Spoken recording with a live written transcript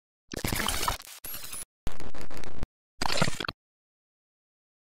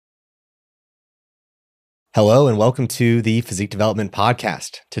Hello and welcome to the Physique Development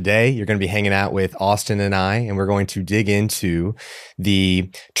Podcast. Today, you're going to be hanging out with Austin and I, and we're going to dig into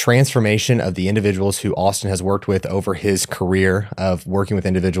the transformation of the individuals who Austin has worked with over his career of working with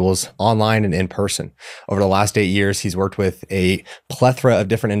individuals online and in person. Over the last 8 years, he's worked with a plethora of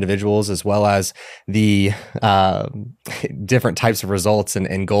different individuals, as well as the different types of results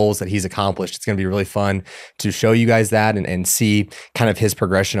and goals that he's accomplished. It's going to be really fun to show you guys that and see kind of his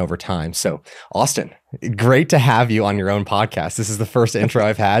progression over time. So, Austin, great to have you on your own podcast. This is the first intro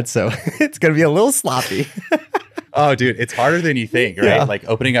I've had, so it's going to be a little sloppy. Oh, dude, it's harder than you think, right? Yeah. Like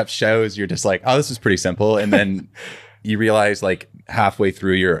opening up shows, you're just like, oh, this is pretty simple. And then you realize like halfway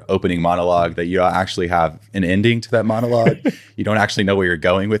through your opening monologue that you actually have an ending to that monologue. You don't actually know where you're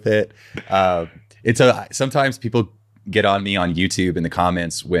going with it. Sometimes people get on me on YouTube in the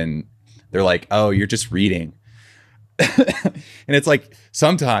comments when they're like, oh, you're just reading. And it's like,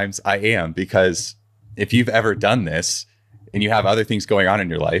 sometimes I am, because if you've ever done this and you have other things going on in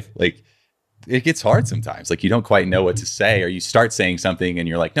your life, like it gets hard sometimes. Like you don't quite know what to say, or you start saying something and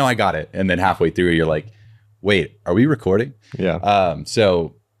you're like, no, I got it. And then halfway through you're like, wait, are we recording? Yeah.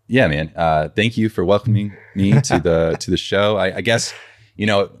 So yeah, man, thank you for welcoming me to the show. I guess, you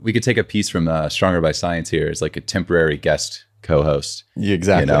know, we could take a piece from Stronger by Science here as like a temporary guest co-host. Yeah,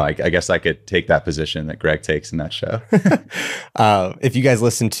 exactly. You know, I guess I could take that position that Greg takes in that show. If you guys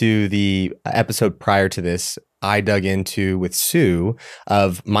listened to the episode prior to this, I dug into with Sue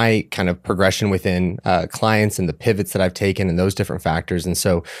of my kind of progression within clients and the pivots that I've taken and those different factors. And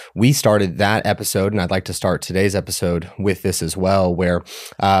so we started that episode, and I'd like to start today's episode with this as well, where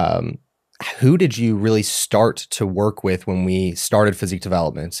who did you really start to work with when we started Physique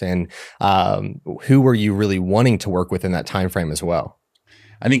Development, and who were you really wanting to work with in that time frame as well?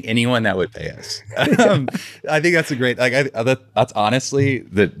 I think anyone that would pay us. I think that's a great, like, that's honestly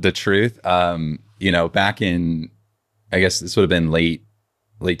the truth. You know, back in, I guess this would have been late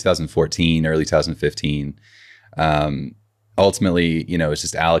 2014, early 2015. Ultimately, you know, it's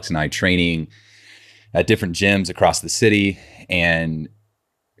just Alex and I training at different gyms across the city and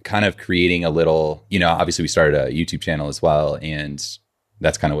kind of creating a little, you know, obviously we started a YouTube channel as well, and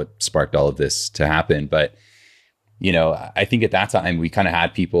that's kind of what sparked all of this to happen. But, you know, I think at that time we kind of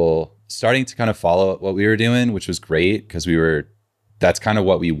had people starting to kind of follow what we were doing, which was great, because that's kind of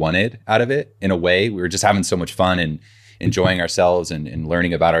what we wanted out of it. In a way, we were just having so much fun and enjoying ourselves and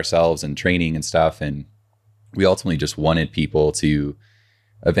learning about ourselves and training and stuff. And we ultimately just wanted people to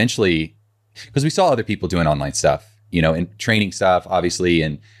eventually, because we saw other people doing online stuff, you know, and training stuff, obviously.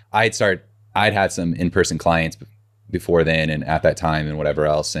 And I'd had some in-person clients before then and at that time and whatever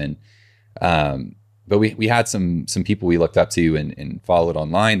else. And, but we had some people we looked up to and followed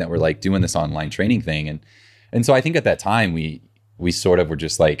online that were like doing this online training thing. And so I think at that time we sort of were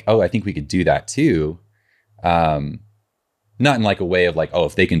just like, oh, I think we could do that too. Not in like a way of like, oh,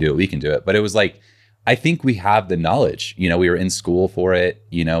 if they can do it, we can do it. But it was like, I think we have the knowledge, you know, we were in school for it.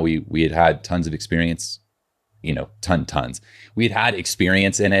 You know, we had tons of experience, you know, tons. We'd had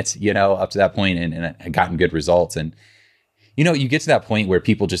experience in it, you know, up to that point and had gotten good results. And, you know, you get to that point where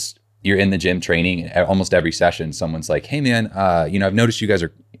people just, you're in the gym training almost every session. Someone's like, hey man, you know, I've noticed you guys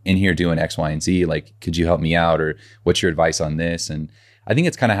are in here doing X, Y, and Z. Like, could you help me out? Or what's your advice on this? And I think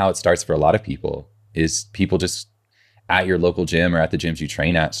it's kind of how it starts for a lot of people, is people just at your local gym or at the gyms you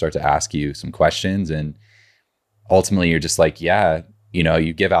train at start to ask you some questions. And ultimately you're just like, yeah, you know,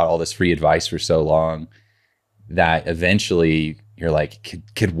 you give out all this free advice for so long that eventually you're like,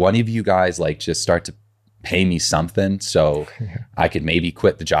 could one of you guys like just start to pay me something so I could maybe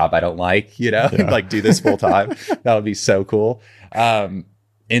quit the job I don't like, you know, and like do this full time? That would be so cool. And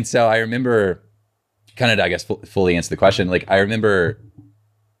so I remember, kind of, I guess, fully answer the question. Like, I remember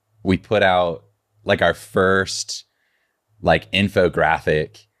we put out like our first like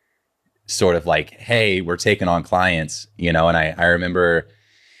infographic, sort of like, hey, we're taking on clients, you know. And I remember,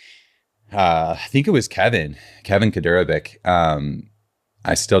 I think it was Kevin Kadurovic.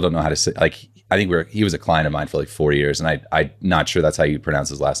 I still don't know how to say, like, I think he was a client of mine for like 4 years, and I'm not sure that's how you pronounce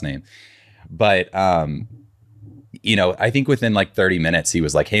his last name. But, you know, I think within like 30 minutes, he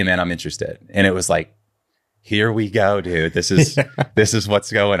was like, hey man, I'm interested. And it was like, here we go, dude. This is, this is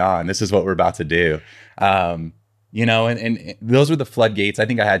what's going on. This is what we're about to do. You know, and those were the floodgates. I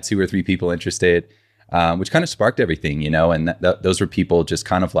think I had 2 or 3 people interested, which kind of sparked everything, you know, and those were people just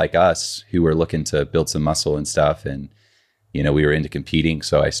kind of like us who were looking to build some muscle and stuff. And, you know, we were into competing.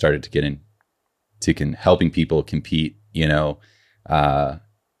 So I started to get into helping people compete, you know,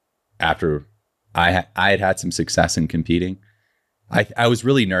 after I had some success in competing. I was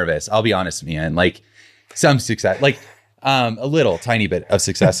really nervous. I'll be honest, man, like some success, like A little tiny bit of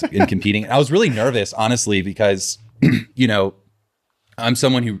success in competing. I was really nervous, honestly, because, you know, I'm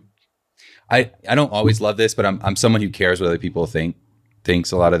someone who, I don't always love this, but I'm someone who cares what other people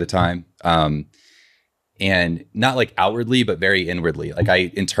thinks a lot of the time. And not like outwardly, but very inwardly. Like I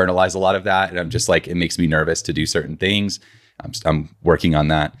internalize a lot of that, and I'm just like, it makes me nervous to do certain things. I'm working on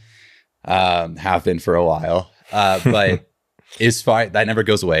that. Have been for a while, but it's fine. That never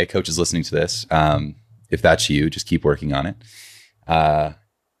goes away. Coach is listening to this. If that's you, just keep working on it.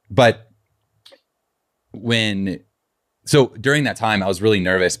 But during that time, I was really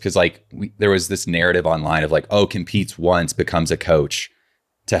nervous because like there was this narrative online of like, oh, competes once, becomes a coach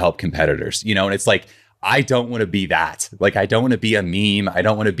to help competitors, you know? And it's like, I don't want to be that. Like, I don't want to be a meme. I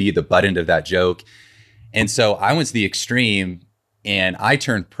don't want to be the butt end of that joke. And so I went to the extreme and I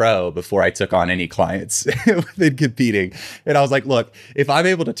turned pro before I took on any clients within competing. And I was like, look, if I'm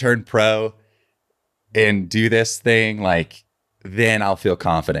able to turn pro and do this thing, like, then I'll feel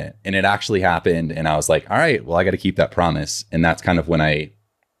confident. And it actually happened. And I was like, all right, well, I got to keep that promise. And that's kind of when I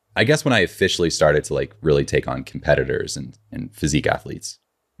guess when I officially started to like really take on competitors and physique athletes.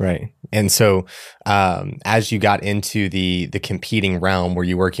 Right. And so as you got into the competing realm, were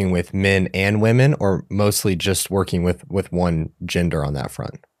you working with men and women, or mostly just working with one gender on that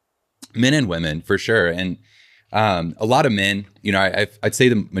front? Men and women, for sure. And a lot of men, you know, I'd say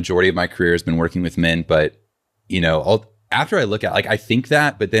the majority of my career has been working with men, but, you know, after I look at, like, I think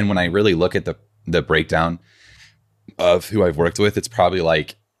that, but then when I really look at the breakdown of who I've worked with, it's probably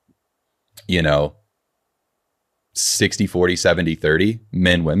like, you know, 60, 40, 70, 30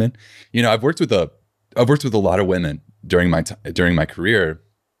 men, women. You know, I've worked with a lot of women during my career.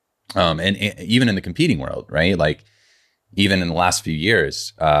 And even in the competing world, right? Like even in the last few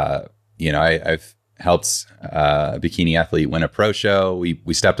years, you know, I've helped a bikini athlete win a pro show.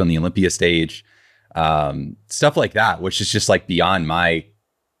 We stepped on the Olympia stage, stuff like that, which is just like beyond my,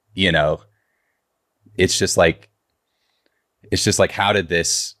 you know, it's just like,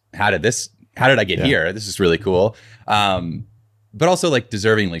 how did I get here? This is really cool. But also like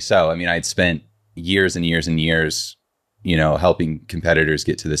deservingly so. I mean, I'd spent years and years and years, you know, helping competitors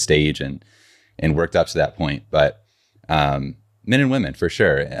get to the stage and worked up to that point. But men and women for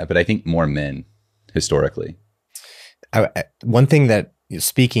sure. But I think more men historically. One thing that,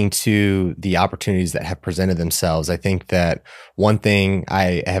 speaking to the opportunities that have presented themselves, I think that one thing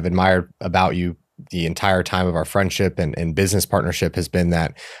I have admired about you the entire time of our friendship and business partnership has been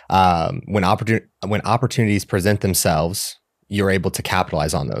that when opportunities present themselves, you're able to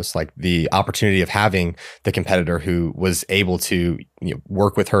capitalize on those. Like the opportunity of having the competitor who was able to, you know,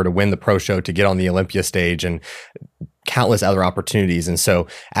 work with her to win the pro show, to get on the Olympia stage, and countless other opportunities. And so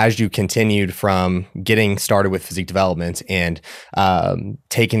as you continued from getting started with physique development and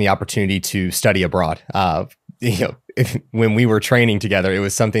taking the opportunity to study abroad, you know, when we were training together, it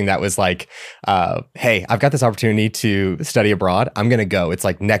was something that was like, hey, I've got this opportunity to study abroad. I'm going to go. It's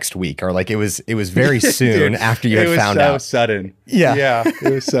like next week, or like it was very soon. Dude, after you had found out. It was so sudden. Yeah.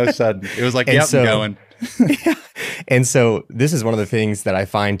 It was so sudden. It was like, yep, I'm going. Yeah. And so this is one of the things that I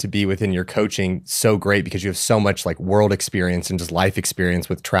find to be within your coaching so great, because you have so much like world experience and just life experience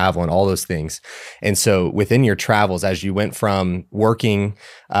with travel and all those things. And so within your travels, as you went from working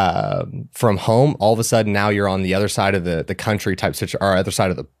from home, all of a sudden now you're on the other side of the country type situation, or other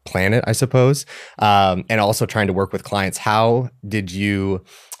side of the planet, I suppose, and also trying to work with clients. How did you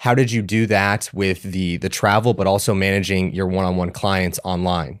do that with the travel, but also managing your one-on-one clients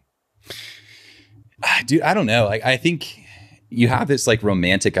online? Dude, I don't know. Like, I think you have this like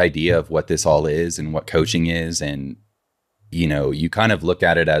romantic idea of what this all is and what coaching is. And, you know, you kind of look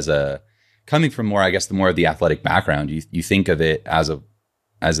at it as coming from more, I guess, the more of the athletic background, you think of it as a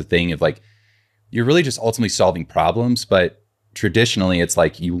thing of like, you're really just ultimately solving problems. But traditionally it's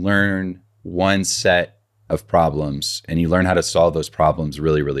like you learn one set of problems and you learn how to solve those problems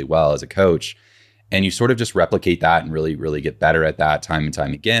really, really well as a coach. And you sort of just replicate that and really, really get better at that time and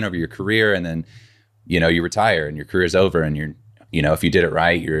time again over your career. And then, you know, you retire and your career's over, and you're, you know, if you did it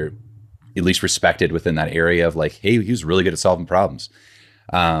right, you're at least respected within that area of like, hey, he was really good at solving problems,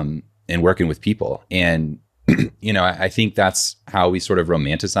 and working with people. And, you know, I think that's how we sort of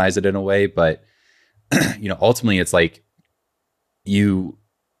romanticize it in a way. But, you know, ultimately it's like especially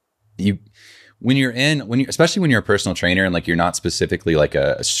when you're a personal trainer and like, you're not specifically like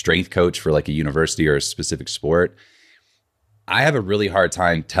a strength coach for like a university or a specific sport. I have a really hard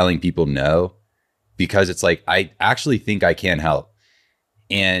time telling people no, because it's like, I actually think I can help.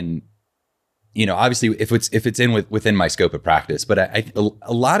 And, you know, obviously if it's within my scope of practice, but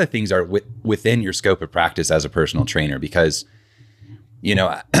a lot of things are within your scope of practice as a personal trainer, because you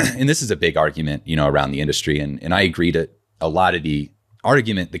know, and this is a big argument, you know, around the industry. And I agree to a lot of the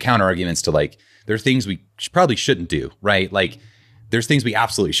counter arguments to like, there are things we probably shouldn't do, right? Like there's things we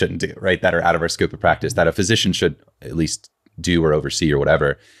absolutely shouldn't do, right? That are out of our scope of practice that a physician should at least do or oversee or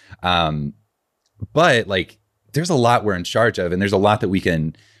whatever. But like, there's a lot we're in charge of, and there's a lot that we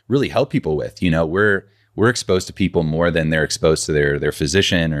can really help people with. You know, we're exposed to people more than they're exposed to their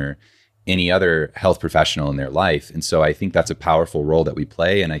physician or any other health professional in their life. And so I think that's a powerful role that we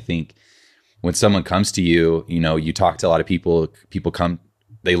play. And I think when someone comes to you, you know, you talk to a lot of people come,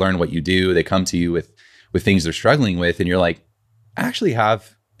 they learn what you do, they come to you with things they're struggling with, and you're like, I actually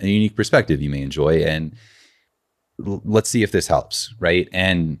have a unique perspective you may enjoy, and let's see if this helps, right?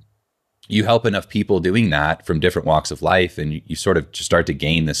 And you help enough people doing that from different walks of life, and you sort of just start to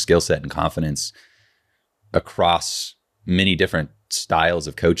gain this skill set and confidence across many different styles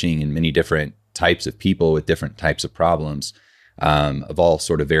of coaching and many different types of people with different types of problems, of all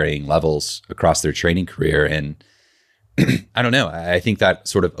sort of varying levels across their training career. And I don't know, I think that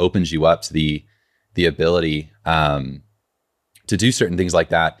sort of opens you up to the ability to do certain things like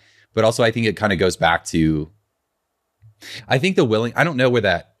that. But also I think it kind of goes back to, I think I don't know where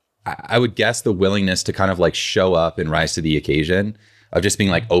that, I would guess the willingness to kind of like show up and rise to the occasion of just being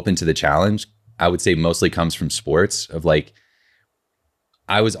like open to the challenge, I would say mostly comes from sports. Of like,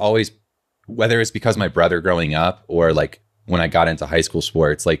 I was always, whether it's because my brother growing up or like when I got into high school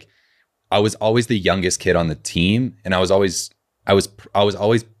sports, like I was always the youngest kid on the team. And I almost always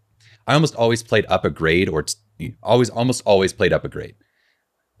played up a grade, or almost always played up a grade.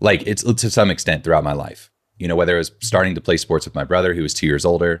 Like it's to some extent throughout my life, you know, whether it was starting to play sports with my brother who was 2 years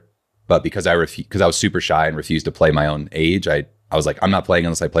older, but because I was super shy and refused to play my own age, I was like, I'm not playing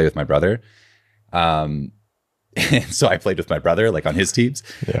unless I play with my brother. And so I played with my brother, like on his teams.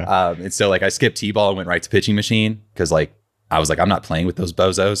 Yeah. And so like I skipped T-ball and went right to pitching machine. Cause like, I was like, I'm not playing with those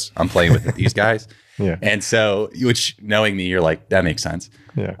bozos. I'm playing with these guys. Yeah. And so, which knowing me, you're like, that makes sense.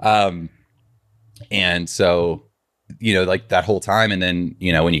 Yeah. And so, you know, like that whole time. And then,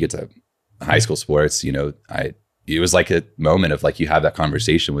 you know, when you get to high school sports, you know, it was like a moment of like, you have that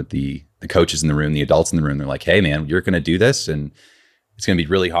conversation with the coaches in the room, the adults in the room. They're like, hey man, you're going to do this and it's going to be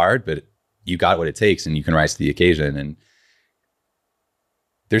really hard, but you got what it takes and you can rise to the occasion. And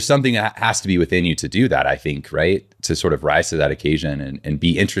there's something that has to be within you to do that, I think, right? To sort of rise to that occasion and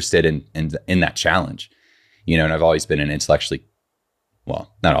be interested in that challenge, you know. And I've always been an intellectually,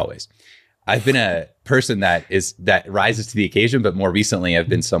 well, not always. I've been a person that rises to the occasion, but more recently I've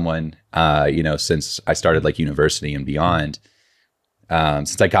been someone, you know, since I started like university and beyond,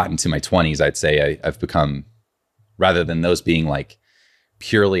 since I got into my 20s, I'd say I've become, rather than those being like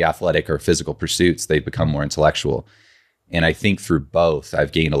purely athletic or physical pursuits, they've become more intellectual. And I think through both,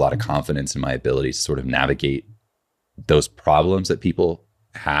 I've gained a lot of confidence in my ability to sort of navigate those problems that people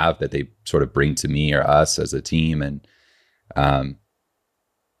have, that they sort of bring to me or us as a team, and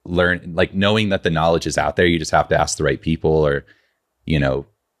learn, like knowing that the knowledge is out there. You just have to ask the right people, or, you know,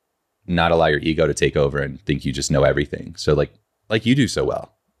 not allow your ego to take over and think you just know everything. So like you do so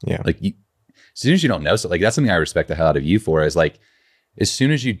well. Yeah. Like as soon as you don't know, so like that's something I respect the hell out of you for, is like, as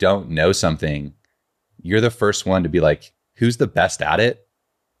soon as you don't know something, you're the first one to be like, who's the best at it?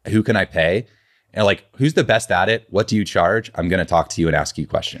 Who can I pay? And like, who's the best at it? What do you charge? I'm going to talk to you and ask you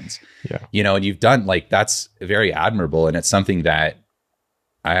questions. Yeah. You know, and you've done, like, that's very admirable. And it's something that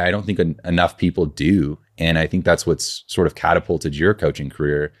I don't think enough people do. And I think that's what's sort of catapulted your coaching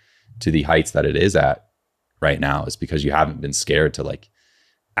career to the heights that it is at right now, is because you haven't been scared to like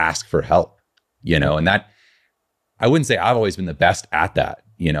ask for help, you know. And that, I wouldn't say I've always been the best at that.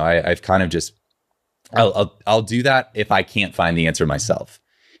 You know, I've kind of just, I'll do that if I can't find the answer myself.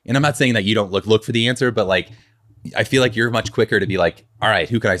 And I'm not saying that you don't look for the answer, but like, I feel like you're much quicker to be like, all right,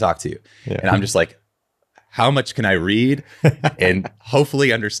 who can I talk to? Yeah. And I'm just like, how much can I read and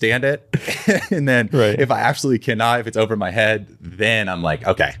hopefully understand it? And then if I absolutely cannot, if it's over my head, then I'm like,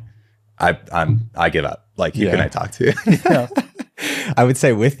 okay, I give up. Like, who can I talk to? Yeah. I would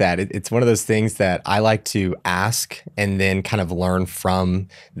say with that, it's one of those things that I like to ask and then kind of learn from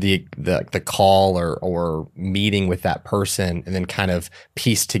the call or meeting with that person, and then kind of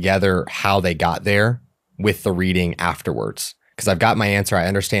piece together how they got there with the reading afterwards. Because I've got my answer, I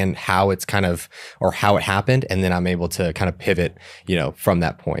understand how it's kind of, or how it happened, and then I'm able to kind of pivot, you know, from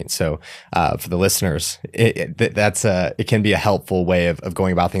that point. So for the listeners, it can be a helpful way of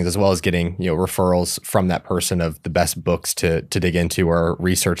going about things, as well as getting, you know, referrals from that person of the best books to dig into, or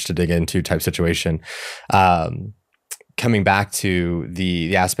research to dig into type situation. Coming back to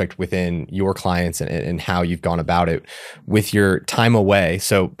the aspect within your clients and how you've gone about it with your time away.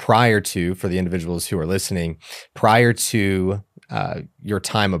 So prior to, for the individuals who are listening, prior to your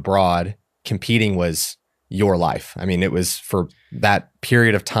time abroad, competing was your life. I mean, it was for that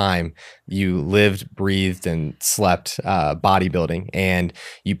period of time, you lived, breathed, and slept bodybuilding, and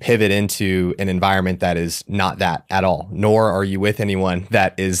you pivot into an environment that is not that at all, nor are you with anyone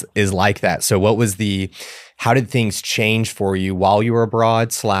that is like that. So how did things change for you while you were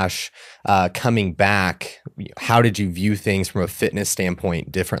abroad slash coming back? How did you view things from a fitness standpoint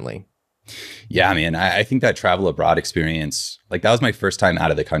differently? Yeah, man, I think that travel abroad experience, like that was my first time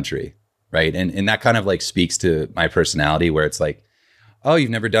out of the country. Right. And that kind of like speaks to my personality where it's like, oh, you've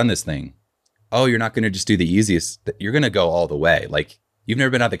never done this thing. Oh, you're not going to just do the easiest. You're going to go all the way. Like you've never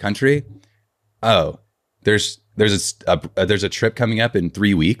been out of the country. Oh, there's a trip coming up in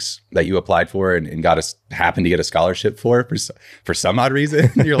 3 weeks that you applied for and happened to get a scholarship for some odd reason.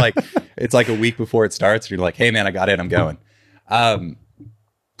 You're like, it's like a week before it starts. And you're like, hey man, I got it. I'm going. And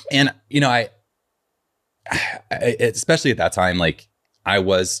you know, I especially at that time, like, I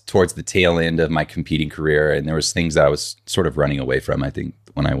was towards the tail end of my competing career, and there was things that I was sort of running away from, I think,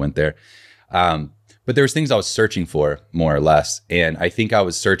 when I went there. But there was things I was searching for, more or less. And I think I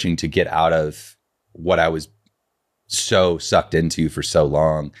was searching to get out of what I was so sucked into for so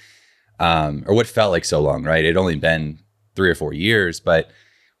long, or what felt like so long, right? It had only been 3 or 4 years, but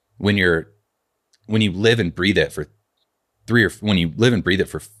when you live and breathe it for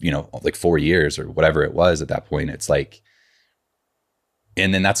like 4 years or whatever it was at that point, it's like,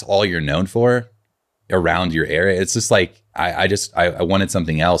 and then that's all you're known for around your area. It's just like, I wanted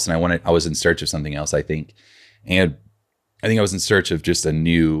something else, and I was in search of something else, I think. And I think I was in search of just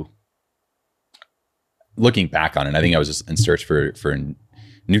looking back on it, I think I was just in search for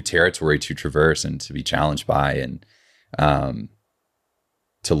new territory to traverse and to be challenged by and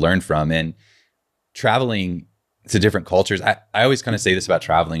to learn from. And traveling to different cultures, I always kind of say this about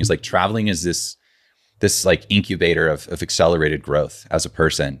traveling, is like traveling is this like incubator of accelerated growth as a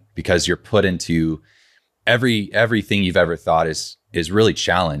person, because you're put into everything you've ever thought is really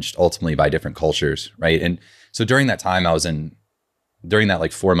challenged ultimately by different cultures, right? And so during that time, during that like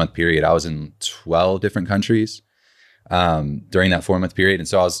 4-month period, I was in 12 different countries during that 4-month period. And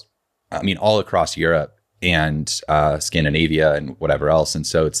so I was all across Europe and Scandinavia and whatever else. And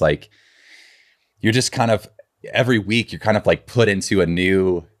so it's like, you're just kind of, every week you're kind of like put into a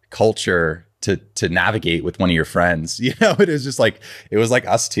new culture to navigate with one of your friends. You know, it was like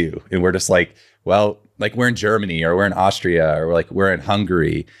us two. And we're just like, well, like we're in Germany or we're in Austria or we're in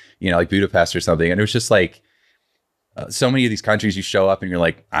Hungary, you know, like Budapest or something. And it was just like, so many of these countries you show up and you're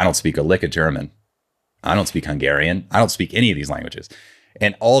like, I don't speak a lick of German. I don't speak Hungarian. I don't speak any of these languages.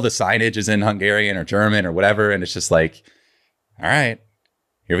 And all the signage is in Hungarian or German or whatever. And it's just like, all right,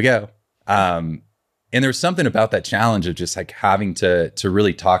 here we go. And there was something about that challenge of just like having to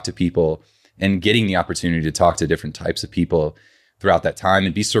really talk to people and getting the opportunity to talk to different types of people throughout that time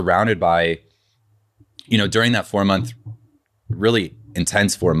and be surrounded by, you know, during that 4-month, really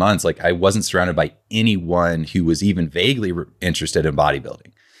intense 4 months, like I wasn't surrounded by anyone who was even vaguely interested in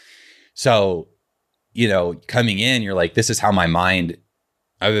bodybuilding. So, you know, coming in, you're like, this is how my mind,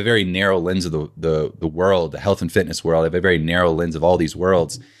 I have a very narrow lens of the world, the health and fitness world. I have a very narrow lens of all these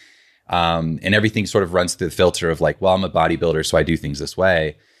worlds. And everything sort of runs through the filter of like, well, I'm a bodybuilder, so I do things this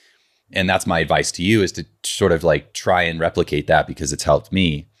way. And that's my advice to you, is to sort of like try and replicate that, because it's helped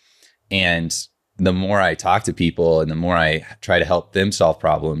me. And the more I talk to people and the more I try to help them solve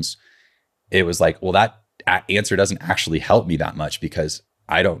problems, it was like, well, that answer doesn't actually help me that much, because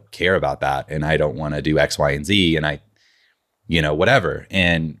I don't care about that. And I don't want to do X, Y, and Z. And whatever.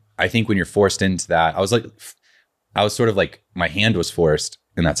 And I think when you're forced into that, I was sort of like, my hand was forced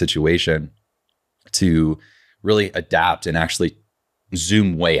in that situation to really adapt and actually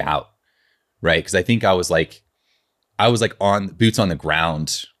zoom way out. Right. Because I think I was like on boots on the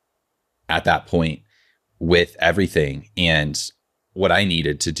ground at that point with everything. And what I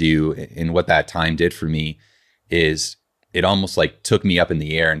needed to do and what that time did for me is it almost like took me up in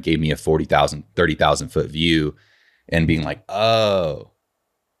the air and gave me a 30,000 foot view and being like, oh,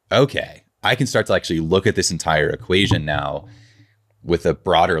 okay, I can start to actually look at this entire equation now with a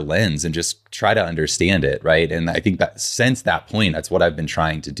broader lens and just try to understand it. Right. And I think that since that point, that's what I've been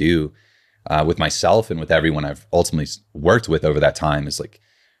trying to do with myself and with everyone I've ultimately worked with over that time, is like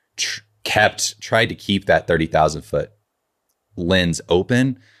tried to keep that 30,000 foot lens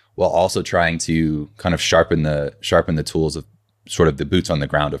open, while also trying to kind of sharpen the tools of sort of the boots on the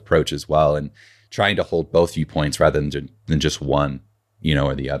ground approach as well, and trying to hold both viewpoints rather than just one,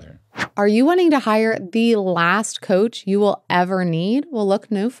 or the other. Are you wanting to hire the last coach you will ever need? Well, look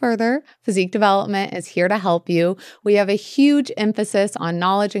no further. Physique Development is here to help you. We have a huge emphasis on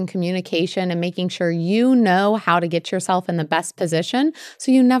knowledge and communication and making sure you know how to get yourself in the best position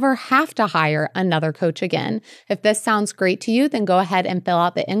so you never have to hire another coach again. If this sounds great to you, then go ahead and fill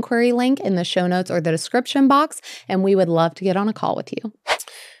out the inquiry link in the show notes or the description box, and we would love to get on a call with you.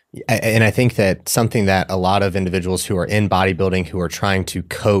 And I think that something that a lot of individuals who are in bodybuilding, who are trying to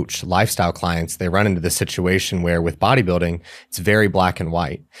coach lifestyle clients, they run into this situation where with bodybuilding, it's very black and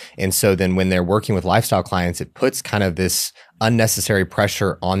white. And so then when they're working with lifestyle clients, it puts kind of this unnecessary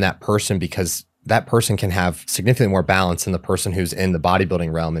pressure on that person because that person can have significantly more balance than the person who's in the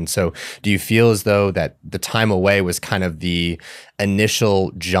bodybuilding realm. And so do you feel as though that the time away was kind of the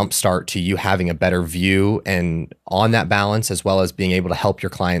initial jumpstart to you having a better view and on that balance, as well as being able to help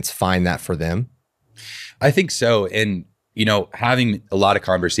your clients find that for them? I think so. And, you know, having a lot of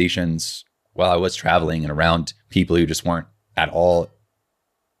conversations while I was traveling and around people who just weren't at all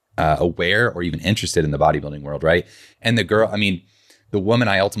aware or even interested in the bodybuilding world, right? And the girl, I mean, the woman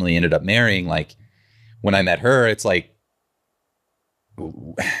I ultimately ended up marrying, like when I met her, it's like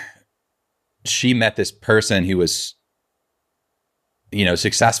she met this person who was, you know,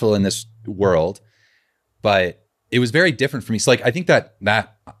 successful in this world, but it was very different for me. So like, I think that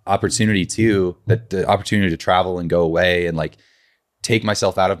opportunity too, that the opportunity to travel and go away and like take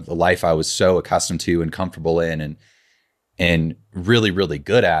myself out of the life I was so accustomed to and comfortable in and really, really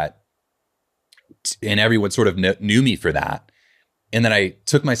good at, and everyone sort of knew me for that. And then I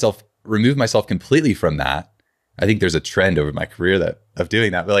removed myself completely from that. I think there's a trend over my career of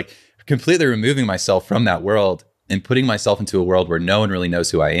doing that, but like completely removing myself from that world and putting myself into a world where no one really knows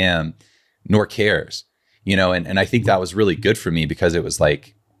who I am, nor cares, you know? And I think that was really good for me because it was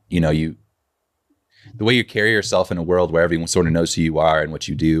like, you know, the way you carry yourself in a world where everyone sort of knows who you are and what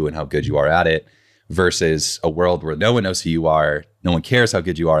you do and how good you are at it versus a world where no one knows who you are, no one cares how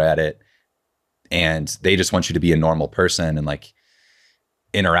good you are at it. And they just want you to be a normal person and like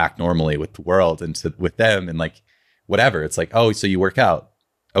interact normally with the world and with them and like whatever. It's like, oh, so you work out.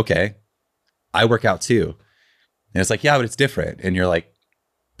 Okay. I work out too. And it's like, yeah, but it's different. And you're like,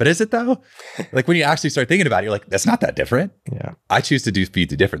 but is it though? Like when you actually start thinking about it, you're like, that's not that different. Yeah. I choose to do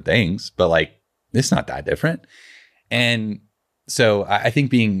different things, but like, it's not that different. And so I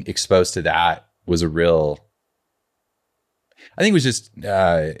think being exposed to that was I think it was just,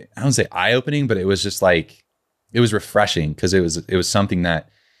 I don't say eye-opening, but it was just like, it was refreshing because it was something that,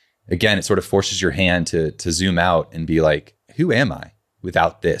 again, it sort of forces your hand to zoom out and be like, who am I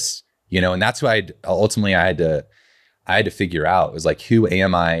without this? You know, and that's what I had to figure out was like, who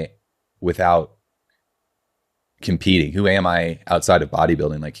am I without competing? Who am I outside of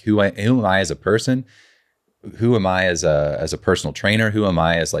bodybuilding? Like who am I as a person? Who am I as a personal trainer? Who am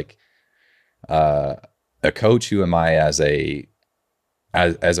I as like a coach? Who am I as a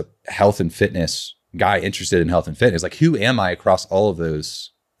health and fitness guy interested in health and fitness? Like who am I across all of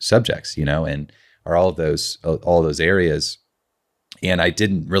those subjects, you know, and are all of those areas? And I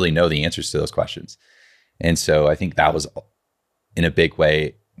didn't really know the answers to those questions. And so I think that was in a big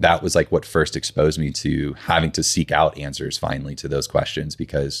way, that was like what first exposed me to having to seek out answers finally to those questions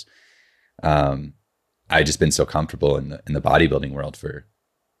because I just been so comfortable in the bodybuilding world for,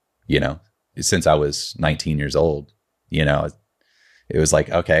 you know, since I was 19 years old, you know, it was like,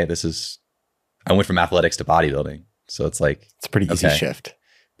 okay, I went from athletics to bodybuilding. So it's like, it's a pretty easy shift.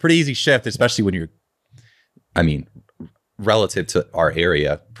 Pretty easy shift, especially when relative to our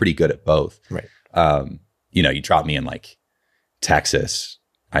area, pretty good at both. Right. You know, you drop me in like Texas,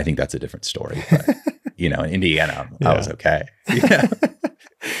 I think that's a different story. But, you know, in Indiana, I was okay. Yeah.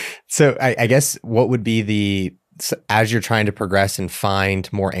 So I guess what would be as you're trying to progress and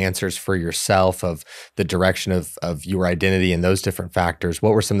find more answers for yourself of the direction of your identity and those different factors,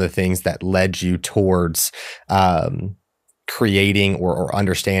 what were some of the things that led you towards creating or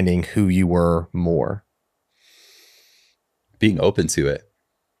understanding who you were more? Being open to it.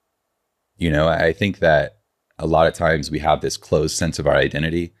 You know, I think that a lot of times we have this closed sense of our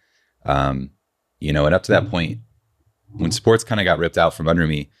identity. You know, and up to that point, when sports kind of got ripped out from under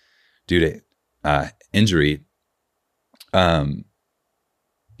me due to injury,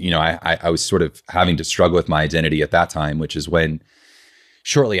 you know, I was sort of having to struggle with my identity at that time, which is when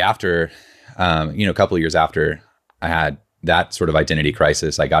shortly after, you know, a couple of years after I had that sort of identity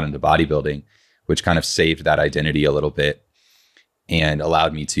crisis, I got into bodybuilding, which kind of saved that identity a little bit and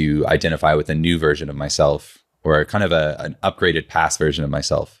allowed me to identify with a new version of myself, or kind of an upgraded past version of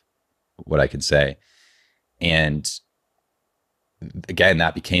myself, what I could say. And again,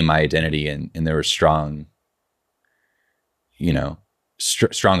 that became my identity, and there were strong, you know,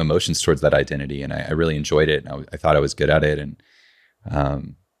 strong emotions towards that identity. And I really enjoyed it. And I thought I was good at it.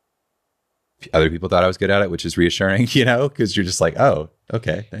 And other people thought I was good at it, which is reassuring, you know, because you're just like, oh,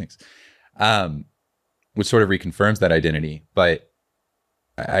 okay, thanks. Which sort of reconfirms that identity. But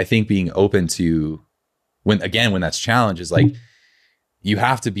I think being open to when that's challenge is like, you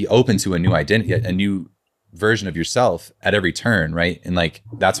have to be open to a new identity, a new version of yourself at every turn. Right. And like,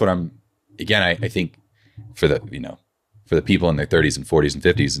 that's what I think for the people in their 30s and 40s and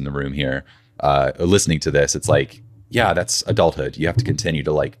 50s in the room here, listening to this, it's like, yeah, that's adulthood. You have to continue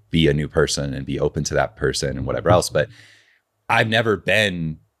to like be a new person and be open to that person and whatever else. But I've never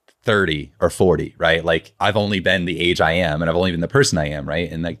been 30 or 40, right? Like I've only been the age I am, and I've only been the person I am, right?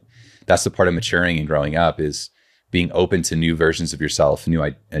 And like that's the part of maturing and growing up, is being open to new versions of yourself,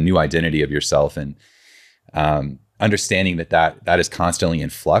 a new identity of yourself, and understanding that is constantly in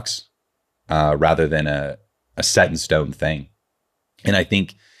flux, rather than a set in stone thing. And I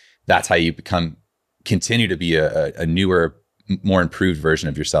think that's how you continue to be a newer, more improved version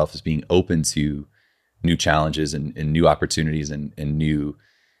of yourself, is being open to new challenges and new opportunities and new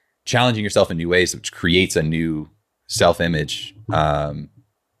challenging yourself in new ways, which creates a new self-image, and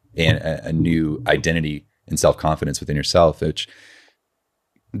a new identity and self-confidence within yourself, which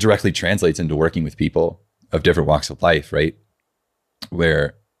directly translates into working with people of different walks of life, right?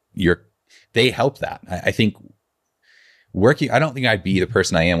 Where they help that. I think I don't think I'd be the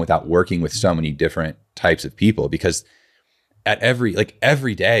person I am without working with so many different types of people, because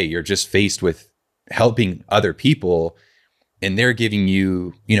every day you're just faced with helping other people, and they're giving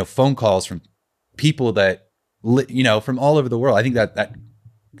you, phone calls from people that, from all over the world. I think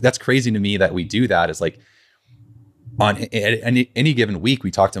that's crazy to me that we do that. Is like on any given week,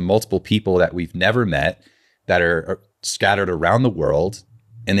 we talk to multiple people that we've never met, that are scattered around the world,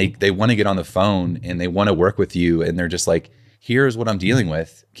 and they want to get on the phone and they want to work with you. And they're just like, here's what I'm dealing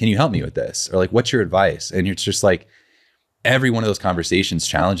with. Can you help me with this? Or like, what's your advice? And it's just like, every one of those conversations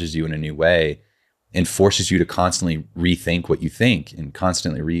challenges you in a new way and forces you to constantly rethink what you think, and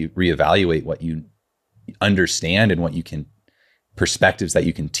constantly reevaluate what you understand and what you can, perspectives that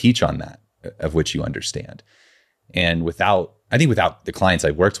you can teach on that, of which you understand. And without the clients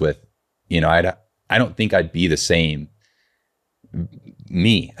I've worked with, I don't think I'd be the same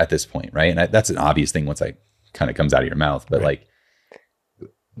me at this point, right? And that's an obvious thing once I kind of comes out of your mouth, but right. Like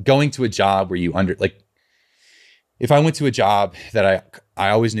going to a job where if I went to a job that I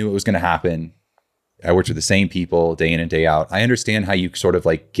always knew it was going to happen, I worked with the same people day in and day out. I understand how you sort of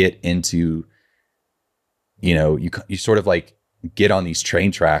like get into, you sort of like get on these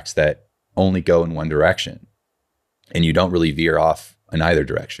train tracks that only go in one direction, and you don't really veer off in either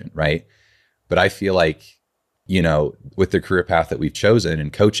direction, right? But I feel like, with the career path that we've chosen,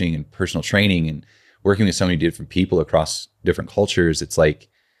 and coaching and personal training and working with so many different people across different cultures, it's like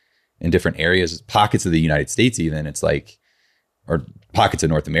in different areas, pockets of the United States even, it's like, or pockets of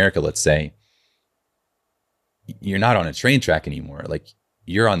North America, let's say, you're not on a train track anymore. Like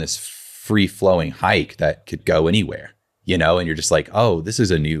you're on this free flowing hike that could go anywhere, and you're just like, oh, this is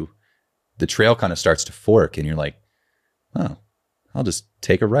the trail kind of starts to fork, and you're like, oh, I'll just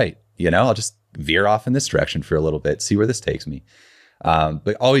take a right, I'll just veer off in this direction for a little bit, see where this takes me.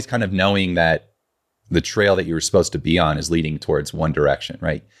 But always kind of knowing that the trail that you were supposed to be on is leading towards one direction,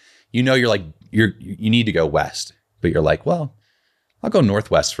 right? You're like, you need to go west, but you're like, well, I'll go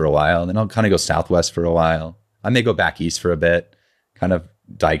northwest for a while, and then I'll kind of go southwest for a while. I may go back east for a bit, kind of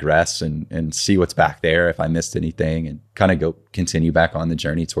digress and see what's back there if I missed anything, and kind of continue back on the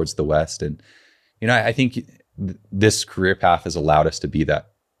journey towards the west. And, I think this career path has allowed us to be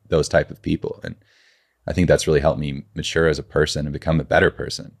those type of people. And I think that's really helped me mature as a person and become a better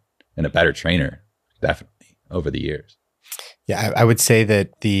person and a better trainer, definitely, over the years. Yeah, I would say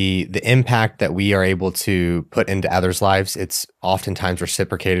that the impact that we are able to put into others' lives, it's oftentimes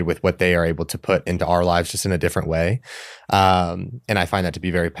reciprocated with what they are able to put into our lives, just in a different way. And I find that to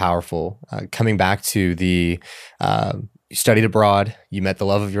be very powerful. Coming back to you studied abroad, you met the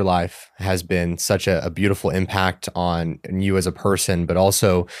love of your life, has been such a beautiful impact on you as a person, but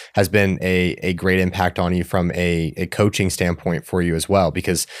also has been a great impact on you from a coaching standpoint for you as well.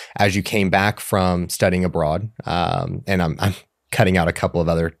 Because as you came back from studying abroad, and I'm cutting out a couple of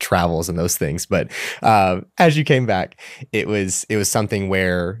other travels and those things, but as you came back, it was something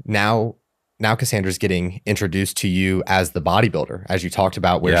where now Cassandra's getting introduced to you as the bodybuilder, as you talked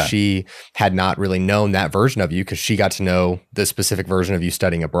about, where she had not really known that version of you, because she got to know the specific version of you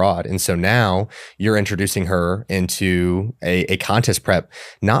studying abroad. And so now you're introducing her into a contest prep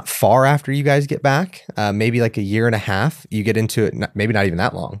not far after you guys get back, maybe like a year and a half. You get into it, maybe not even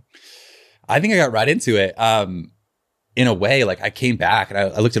that long. I think I got right into it. in a way, like I came back and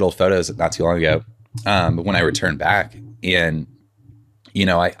I looked at old photos not too long ago, but when I returned back, and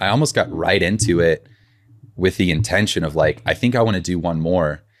I almost got right into it with the intention of like, I think I want to do one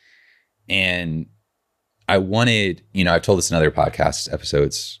more. And I wanted, I've told this in other podcast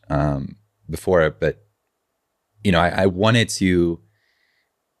episodes before, but I wanted to,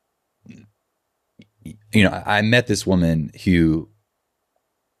 I met this woman who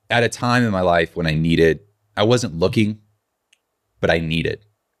at a time in my life when I wasn't looking, but I needed.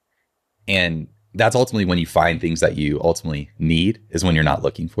 And that's ultimately when you find things that you ultimately need, is when you're not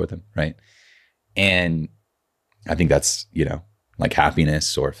looking for them, right? And I think that's, like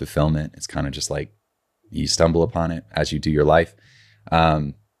happiness or fulfillment. It's kind of just like you stumble upon it as you do your life.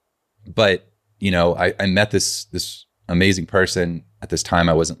 But I met this amazing person at this time.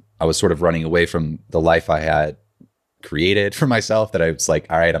 I was sort of running away from the life I had created for myself, that I was like,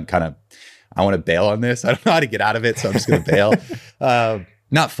 all right, I want to bail on this. I don't know how to get out of it, so I'm just going to bail.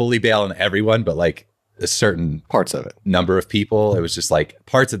 Not fully bail on everyone, but like a certain parts of it, number of people. It was just like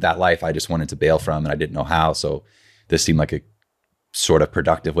parts of that life I just wanted to bail from, and I didn't know how. So this seemed like a sort of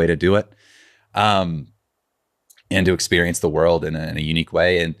productive way to do it, and to experience the world in a unique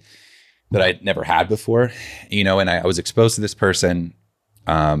way, and that I'd never had before. And I was exposed to this person,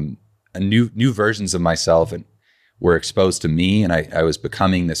 new versions of myself, and were exposed to me, and I was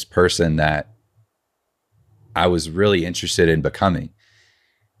becoming this person that I was really interested in becoming.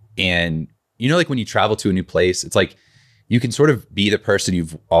 And like when you travel to a new place, it's like you can sort of be the person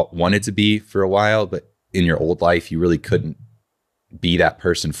you've wanted to be for a while, but in your old life, you really couldn't be that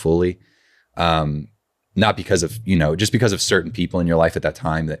person fully. Not because of, just because of certain people in your life at that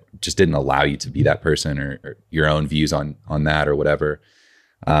time that just didn't allow you to be that person, or your own views on that or whatever.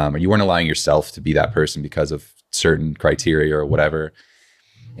 Or you weren't allowing yourself to be that person because of certain criteria or whatever.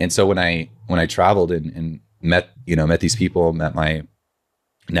 And so when I traveled and met these people, met my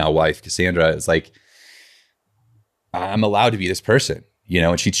now wife, Cassandra, it's like, I'm allowed to be this person,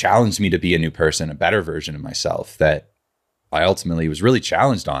 and she challenged me to be a new person, a better version of myself that I ultimately was really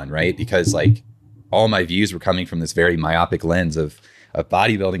challenged on, right? Because like all my views were coming from this very myopic lens of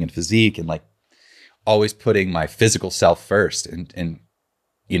bodybuilding and physique, and like always putting my physical self first. And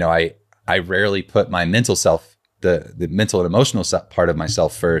I rarely put my mental self, the mental and emotional part of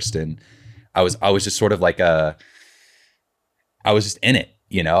myself first. And I was just sort of like I was just in it,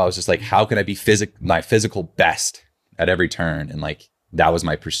 I was just like, how can I be my physical best at every turn? And like, that was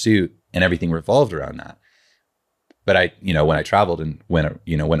my pursuit, and everything revolved around that. But I, when I traveled and went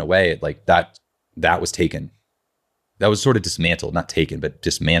away, like that was taken. That was sort of dismantled, not taken, but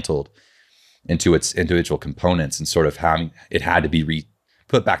dismantled into its individual components, and sort of having, it had to be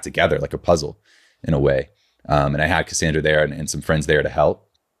put back together like a puzzle in a way. And I had Cassandra there and some friends there to help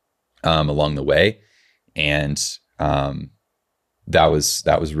along the way. And that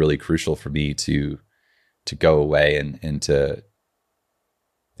was really crucial for me to go away and to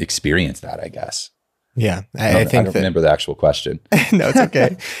experience that, I guess. Yeah. I don't remember the actual question. No, it's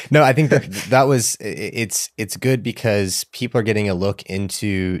okay. No, I think that was, it's good because people are getting a look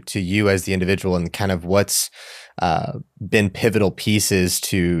into you as the individual, and kind of what's been pivotal pieces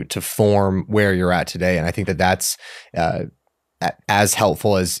to form where you're at today. And I think that's as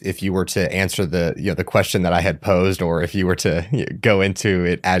helpful as if you were to answer the question that I had posed, or if you were to go into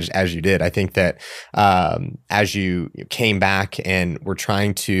it as you did. I think that as you came back and were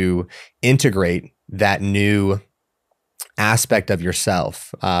trying to integrate that new aspect of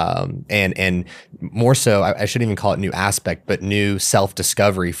yourself, and more so, I shouldn't even call it new aspect, but new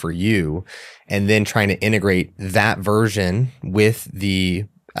self-discovery for you, and then trying to integrate that version with the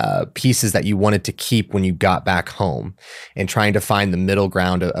pieces that you wanted to keep when you got back home, and trying to find the middle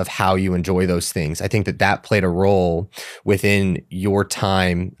ground of how you enjoy those things. I think that played a role within your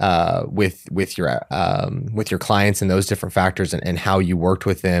time with your clients and those different factors, and how you worked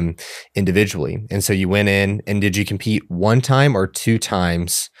with them individually. And so you went in, and did you compete one time or two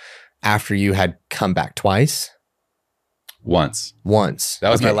times after you had come back? Twice? Once. That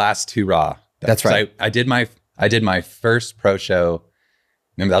was my last two Raw. That's right. I did my first pro show.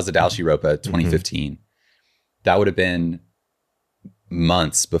 Remember, that was the Dallas Europa 2015. Mm-hmm. That would have been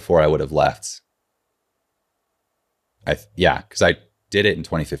months before I would have left. Because I did it in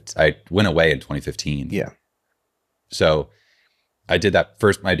 2015. I went away in 2015. Yeah. So I did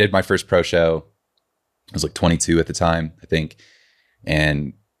my first pro show. I was like 22 at the time, I think.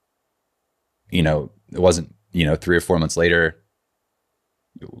 And, it wasn't, 3 or 4 months later,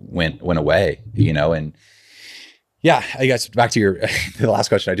 went away, and yeah, I guess back to the last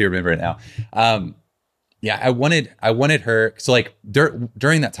question. I do remember it now. I wanted her. So like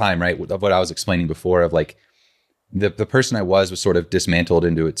during that time, right, of what I was explaining before, of like the person I was sort of dismantled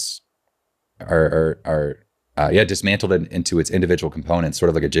into its dismantled into its individual components, sort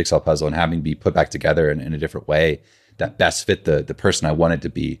of like a jigsaw puzzle, and having to be put back together in a different way that best fit the person I wanted to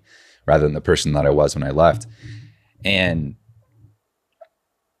be rather than the person that I was when I left. And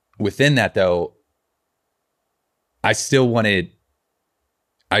within that though, I still wanted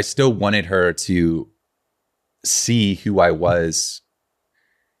her to see who I was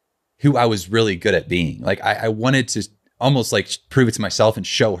really good at being. Like I wanted to almost like prove it to myself and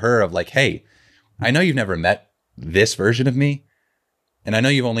show her of like, hey, I know you've never met this version of me. And I know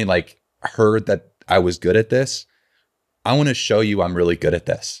you've only like heard that I was good at this. I want to show you I'm really good at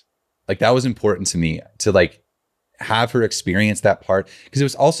this. Like that was important to me to like have her experience that part, because it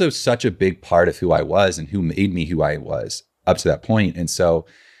was also such a big part of who I was and who made me who I was up to that point. And so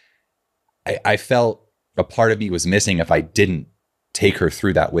I felt a part of me was missing if I didn't take her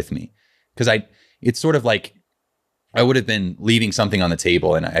through that with me. Because it's sort of like I would have been leaving something on the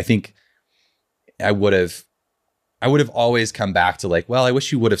table, and I think I would have always come back to like, well, I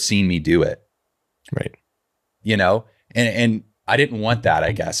wish you would have seen me do it. Right. You know, and I didn't want that,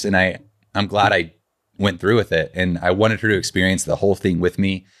 I guess. And I'm glad I went through with it, and I wanted her to experience the whole thing with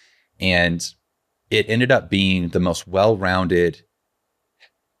me. And it ended up being the most well-rounded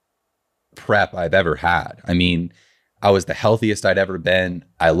prep I've ever had. I mean, I was the healthiest I'd ever been.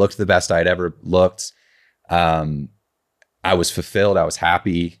 I looked the best I'd ever looked. I was fulfilled. I was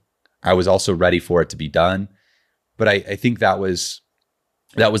happy. I was also ready for it to be done. But I think that was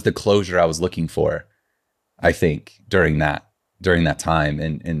the closure I was looking for, I think, during that time.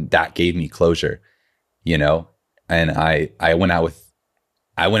 And that gave me closure, you know? And I went out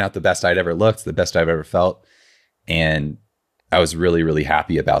the best I'd ever looked, the best I've ever felt. And I was really, really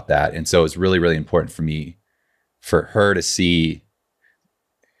happy about that. And so it was really, really important for me, for her to see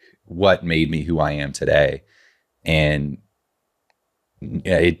what made me who I am today. And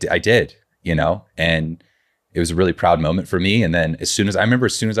I did, you know, and it was a really proud moment for me. And then as soon as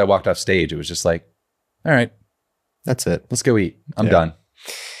I walked off stage, it was just like, all right, that's it. Let's go eat. I'm done.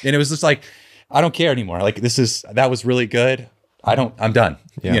 And it was just like, I don't care anymore. Like that was really good. I'm done.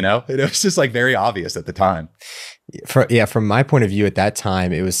 Yeah. You know, it was just like very obvious at the time. From my point of view at that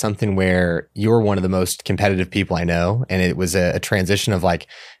time, it was something where you were one of the most competitive people I know. And it was a transition of like,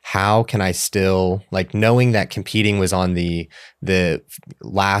 how can I still, like, knowing that competing was on the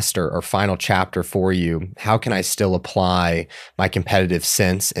last or final chapter for you, how can I still apply my competitive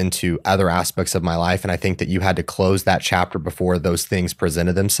sense into other aspects of my life? And I think that you had to close that chapter before those things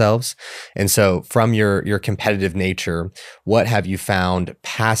presented themselves. And so from your competitive nature, what have you found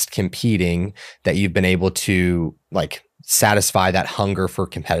past competing that you've been able to like satisfy that hunger for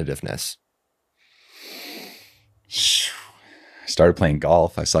competitiveness? I started playing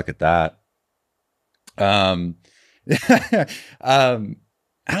golf. I suck at that. I don't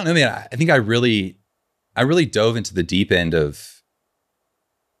know, man. I think I really dove into the deep end of,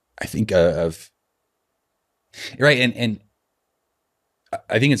 I think of right. And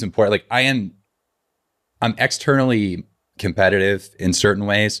I think it's important. Like I'm externally competitive in certain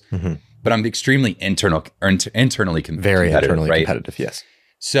ways, mm-hmm. but I'm extremely internally very internally right? competitive. Yes.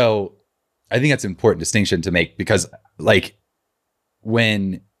 So I think that's an important distinction to make, because like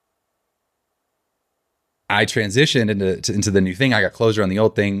when I transitioned into the new thing, I got closure on the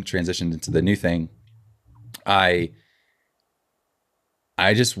old thing, transitioned into the new thing. I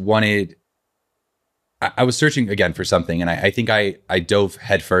just wanted, I was searching again for something. And I think I dove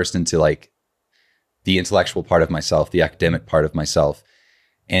headfirst into like the intellectual part of myself, the academic part of myself,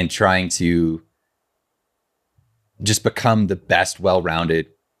 and trying to just become the best well-rounded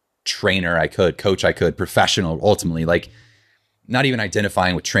trainer I could, coach I could, professional, ultimately, like not even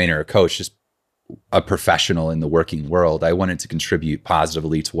identifying with trainer or coach, just a professional in the working world. I wanted to contribute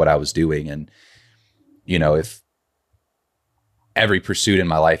positively to what I was doing. And, you know, if every pursuit in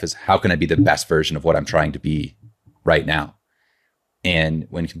my life is how can I be the best version of what I'm trying to be right now? And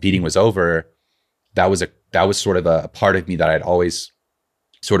when competing was over, that was sort of a part of me that I'd always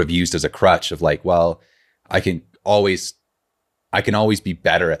sort of used as a crutch of like, well, I can always be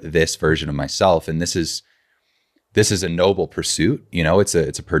better at this version of myself. And this is a noble pursuit. You know, it's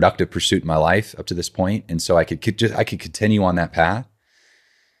a productive pursuit in my life up to this point. And so I could continue on that path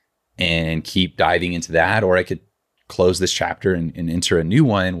and keep diving into that, or I could close this chapter and enter a new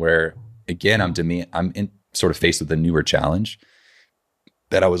one where, again, I'm sort of faced with a newer challenge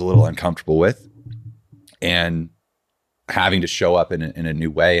that I was a little uncomfortable with, and having to show up in a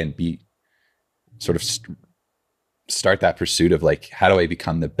new way and be sort of start that pursuit of like, how do I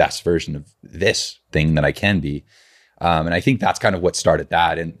become the best version of this thing that I can be? And I think that's kind of what started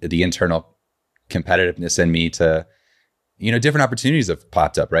that, and the internal competitiveness in me to, different opportunities have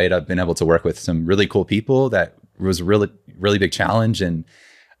popped up, right? I've been able to work with some really cool people. That was a really, really big challenge. And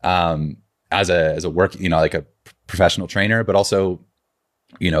as a work, like a professional trainer, but also,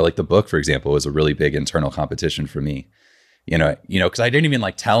 like the book, for example, was a really big internal competition for me, because I didn't even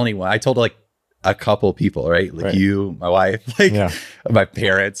like tell anyone. I told like a couple people, right? Like you, my wife, like my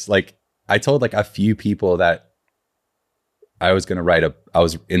parents, like I told like a few people that I was going to I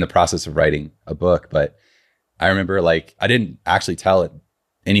was in the process of writing a book, but I remember like, I didn't actually tell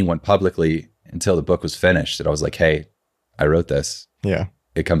anyone publicly until the book was finished, that I was like, hey, I wrote this. Yeah.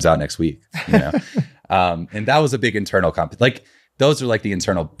 It comes out next week, and that was a big internal like, those are like the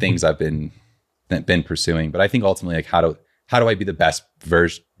internal things I've been pursuing. But I think ultimately, like, how do I be the best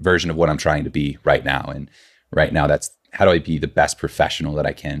version of what I'm trying to be right now? And right now, that's how do I be the best professional that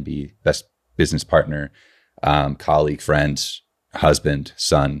I can be, best business partner, colleague, friend, husband,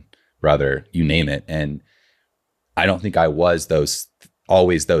 son, brother, you name it. And I don't think I was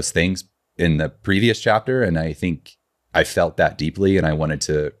always those things in the previous chapter. And I think I felt that deeply, and I wanted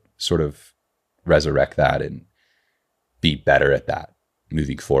to sort of resurrect that and be better at that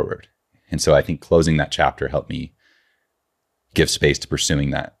moving forward. And so I think closing that chapter helped me give space to pursuing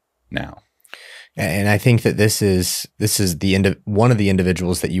that now. And I think that this is one of the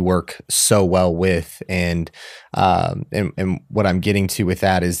individuals that you work so well with, and what I'm getting to with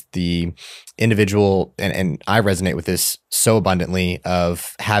that is the individual, and I resonate with this so abundantly,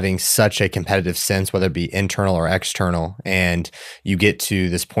 of having such a competitive sense, whether it be internal or external. And you get to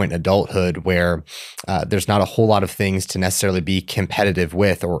this point in adulthood where there's not a whole lot of things to necessarily be competitive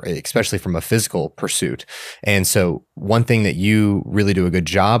with, or especially from a physical pursuit. And so one thing that you really do a good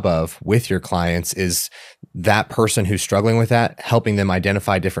job of with your clients is that person who's struggling with that, helping them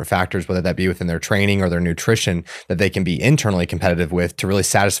identify different factors, whether that be within their training or their nutrition, that they can be internally competitive with to really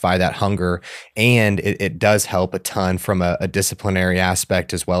satisfy that hunger. And it does help a ton from a disciplinary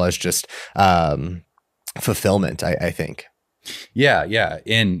aspect, as well as just fulfillment, I think. Yeah. Yeah.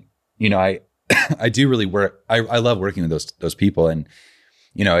 And, I, I do really work. I love working with those people. And,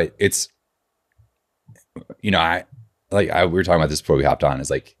 it's, we were talking about this before we hopped on, is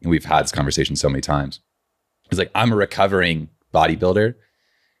like, and we've had this conversation so many times. It's like, I'm a recovering bodybuilder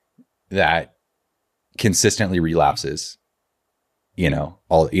that consistently relapses,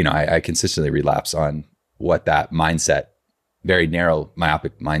 I consistently relapse on what that mindset, very narrow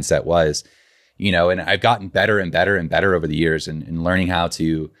myopic mindset was, and I've gotten better and better and better over the years, and learning how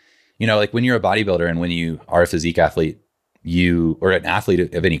to, like when you're a bodybuilder and when you are a physique athlete, or an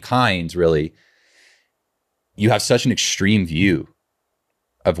athlete of any kind, really, you have such an extreme view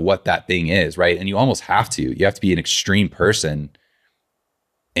of what that thing is, right? And you almost have to be an extreme person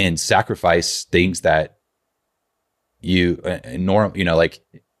and sacrifice things that like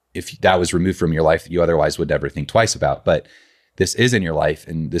if that was removed from your life, you otherwise would never think twice about. But this is in your life,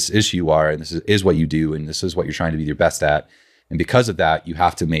 and this is who you are, and this is what you do, and this is what you're trying to be your best at. And because of that, you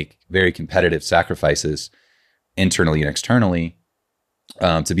have to make very competitive sacrifices internally and externally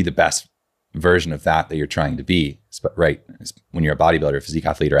to be the best version of that you're trying to be, right? When you're a bodybuilder, physique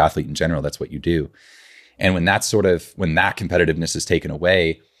athlete, or athlete in general, that's what you do. And when that competitiveness is taken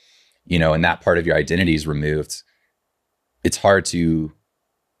away, and that part of your identity is removed, it's hard to,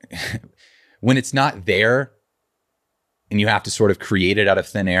 when it's not there and you have to sort of create it out of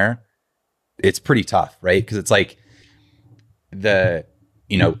thin air, it's pretty tough, right? Because it's like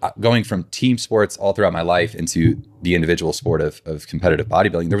going from team sports all throughout my life into the individual sport of competitive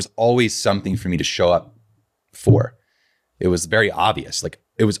bodybuilding, there was always something for me to show up for. It was very obvious. Like,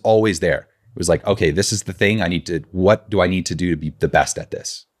 it was always there. It was like, okay, this is the thing what do I need to do to be the best at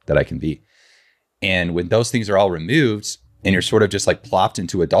this that I can be? And when those things are all removed and you're sort of just like plopped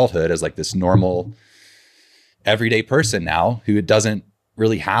into adulthood as like this normal everyday person now who doesn't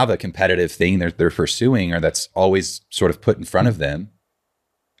really have a competitive thing they're pursuing, or that's always sort of put in front of them,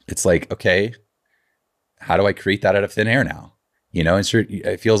 it's like, okay, how do I create that out of thin air now? And sure,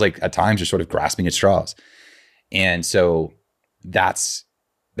 it feels like at times you're sort of grasping at straws. And so that's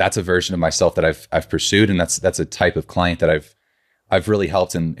a version of myself that I've pursued. And that's a type of client that I've really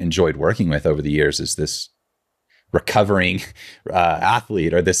helped and enjoyed working with over the years, is this recovering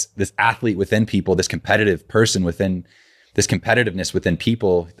athlete, or this athlete within people, this competitive person within, this competitiveness within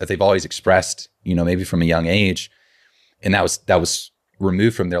people that they've always expressed, maybe from a young age. And that was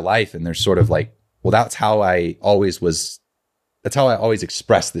removed from their life. And they're sort of like, well, that's how I always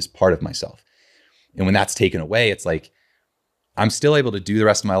expressed this part of myself. And when that's taken away, it's like, I'm still able to do the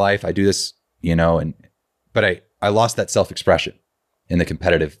rest of my life. I do this, but I lost that self-expression in the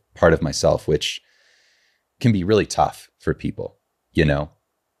competitive part of myself, which can be really tough for people,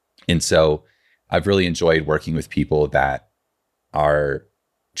 And so I've really enjoyed working with people that are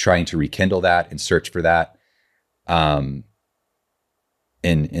trying to rekindle that and search for that. And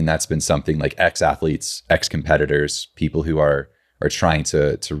that's been something like ex-athletes, ex-competitors, people who are trying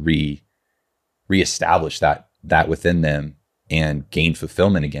to reestablish that within them and gain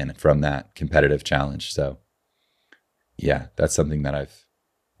fulfillment again from that competitive challenge. So yeah, that's something that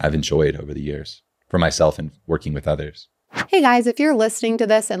I've enjoyed over the years for myself and working with others. Hey guys, if you're listening to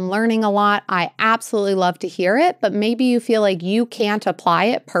this and learning a lot, I absolutely love to hear it, but maybe you feel like you can't apply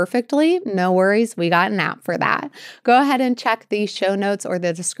it perfectly. No worries, we got an app for that. Go ahead and check the show notes or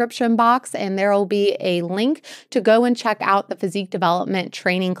the description box, and there will be a link to go and check out the Physique Development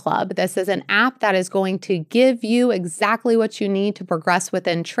Training Club. This is an app that is going to give you exactly what you need to progress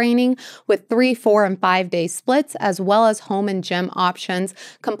within training with 3, 4, and 5 day splits, as well as home and gym options,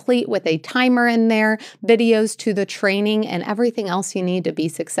 complete with a timer in there, videos to the training, and everything else you need to be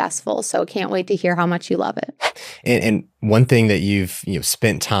successful. So can't wait to hear how much you love it. And one thing that you've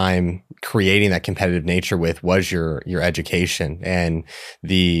spent time creating that competitive nature with was your education and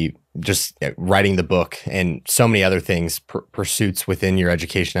the just writing the book and so many other things, pursuits within your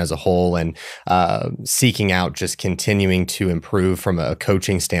education as a whole, and seeking out just continuing to improve from a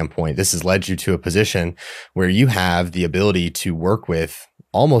coaching standpoint. This has led you to a position where you have the ability to work with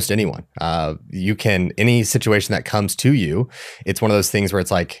almost anyone. You can, any situation that comes to you, it's one of those things where it's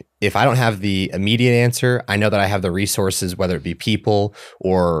like, if I don't have the immediate answer, I know that I have the resources, whether it be people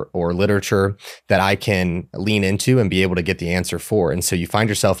or literature, that I can lean into and be able to get the answer for. And so you find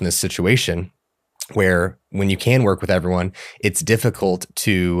yourself in this situation where when you can work with everyone, it's difficult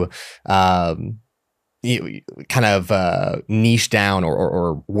to you kind of niche down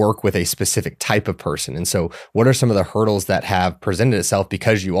or work with a specific type of person. And so what are some of the hurdles that have presented itself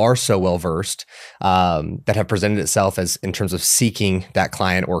because you are so well versed, that have presented itself as in terms of seeking that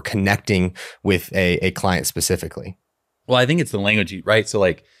client or connecting with a client specifically? Well, I think it's the language, right? So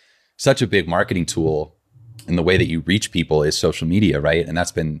like such a big marketing tool and the way that you reach people is social media, right? And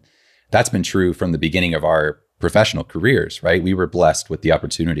that's been true from the beginning of our professional careers, right? We were blessed with the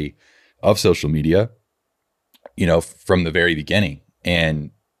opportunity of social media, from the very beginning. And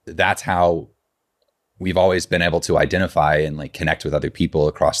that's how we've always been able to identify and like connect with other people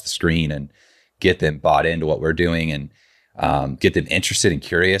across the screen and get them bought into what we're doing and get them interested and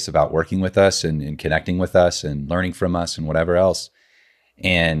curious about working with us and connecting with us and learning from us and whatever else.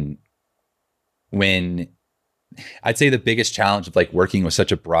 And when I'd say the biggest challenge of like working with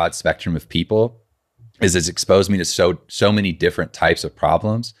such a broad spectrum of people is it's exposed me to so many different types of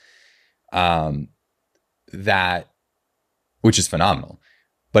problems, which is phenomenal,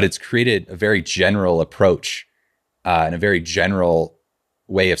 but it's created a very general approach and a very general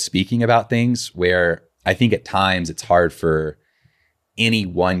way of speaking about things where I think at times it's hard for any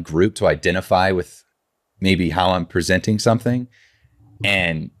one group to identify with maybe how I'm presenting something.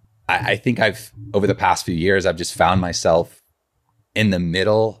 And I think over the past few years, I've just found myself in the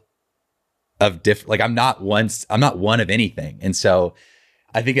middle of like I'm not one of anything. And so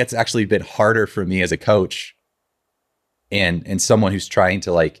I think it's actually been harder for me as a coach and someone who's trying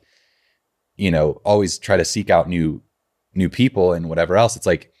to like, always try to seek out new people and whatever else. It's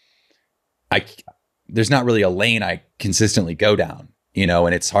like, there's not really a lane I consistently go down,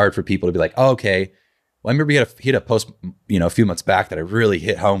 and it's hard for people to be like, oh, okay, well, I remember he had a post, a few months back that really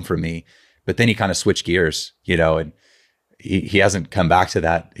hit home for me, but then he kind of switched gears, and he hasn't come back to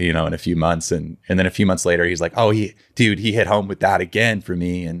that, in a few months. And then a few months later, he's like, oh, he hit home with that again for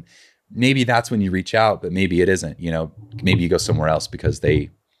me. And maybe that's when you reach out, but maybe it isn't, maybe you go somewhere else because they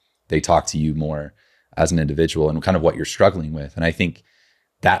talk to you more as an individual and kind of what you're struggling with. And I think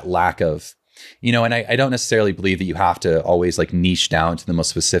that lack of, and I don't necessarily believe that you have to always like niche down to the most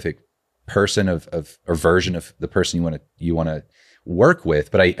specific person or version of the person you want to work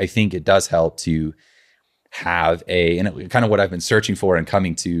with. But I think it does help to have and kind of what I've been searching for and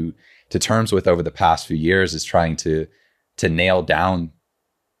coming to terms with over the past few years is trying to nail down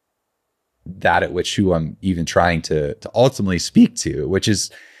that at which who I'm even trying to ultimately speak to, which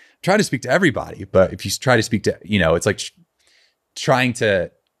is try to speak to everybody. But if you try to speak to, it's like trying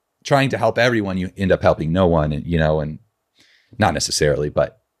to help everyone, you end up helping no one, and not necessarily,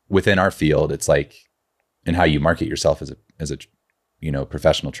 but within our field, it's like, and how you market yourself as a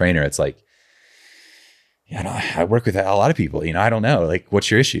professional trainer, it's like, I work with a lot of people, I don't know, like, what's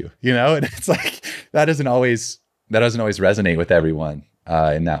your issue, and it's like, that doesn't always resonate with everyone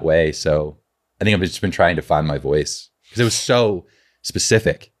in that way. So I think I've just been trying to find my voice because it was so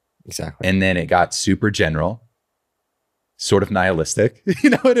specific. Exactly. And then it got super general, sort of nihilistic,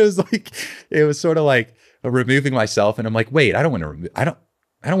 and it was sort of like removing myself. And I'm like, wait, I don't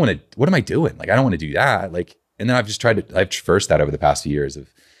what am I doing? Like, I don't want to do that. Like, and then I've traversed that over the past few years of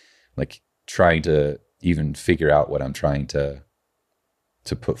like trying to even figure out what I'm trying to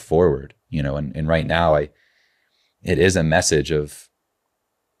put forward, you know, and right now it is a message of,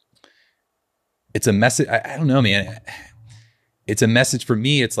 it's a message. I don't know, man. It's a message for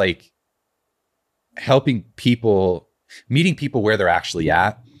me. It's like helping people, meeting people where they're actually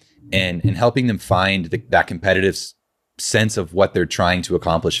at, and helping them find that competitive sense of what they're trying to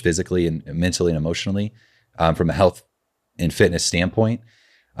accomplish physically and mentally and emotionally, from a health and fitness standpoint.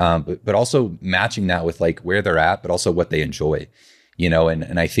 But also matching that with like where they're at, but also what they enjoy, you know,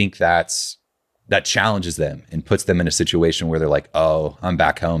 and I think that challenges them and puts them in a situation where they're like, oh, I'm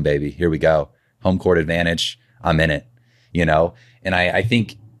back home, baby. Here we go. Home court advantage. I'm in it, you know? And I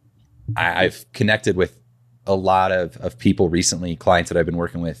think I've connected with a lot of people recently, clients that I've been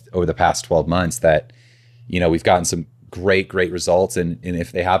working with over the past 12 months that, you know, we've gotten some great results. And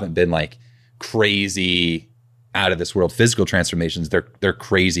if they haven't been like crazy out of this world physical transformations, they're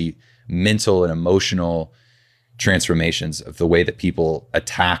crazy mental and emotional transformations of the way that people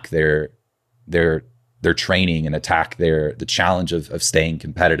attack their training and attack the challenge of staying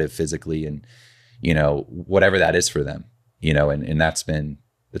competitive physically, and, you know, whatever that is for them, you know, and it's been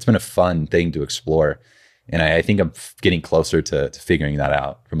a fun thing to explore. And I think I'm getting closer to figuring that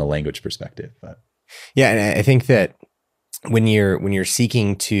out from a language perspective. But yeah, and I think that when you're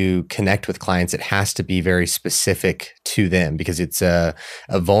seeking to connect with clients, it has to be very specific to them, because it's a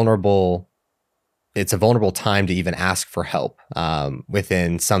vulnerable time to even ask for help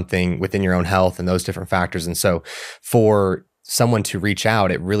within your own health and those different factors. And so for someone to reach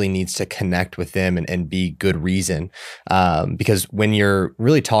out, it really needs to connect with them and be good reason. Because when you're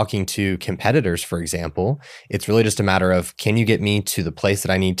really talking to competitors, for example, it's really just a matter of, can you get me to the place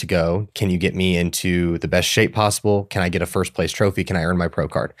that I need to go? Can you get me into the best shape possible? Can I get a first place trophy? Can I earn my pro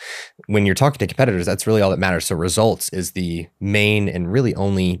card? When you're talking to competitors, that's really all that matters. So results is the main and really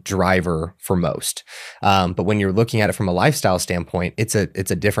only driver for most. But when you're looking at it from a lifestyle standpoint, it's a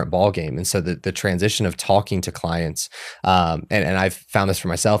different ballgame. And so the transition of talking to clients, and I've found this for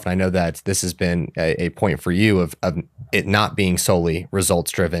myself, and I know that this has been a point for you of it not being solely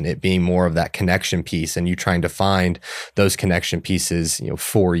results driven, it being more of that connection piece, and you trying to find those connection pieces, you know,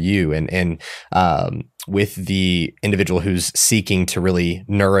 for you, and with the individual who's seeking to really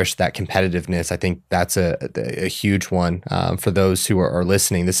nourish that competitiveness. I think that's a huge one for those who are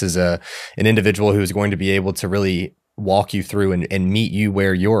listening. This is an individual who's going to be able to really walk you through and meet you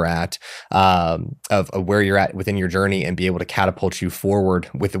where you're at, of where you're at within your journey, and be able to catapult you forward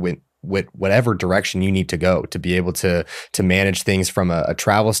with whatever direction you need to go, to be able to manage things from a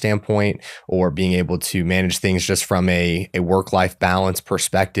travel standpoint, or being able to manage things just from a work-life balance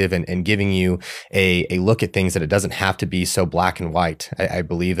perspective, and giving you a look at things that it doesn't have to be so black and white. I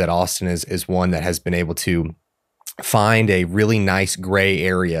believe that Austin is one that has been able to find a really nice gray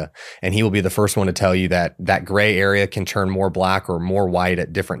area, and he will be the first one to tell you that gray area can turn more black or more white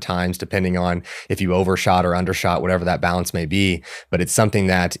at different times, depending on if you overshot or undershot, whatever that balance may be. But it's something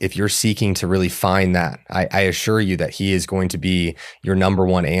that if you're seeking to really find that, I assure you that he is going to be your number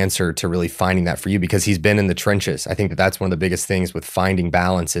one answer to really finding that for you, because he's been in the trenches. I think that that's one of the biggest things with finding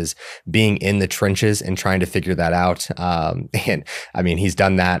balance, is being in the trenches and trying to figure that out. And I mean, he's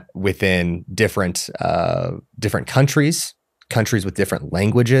done that within different countries with different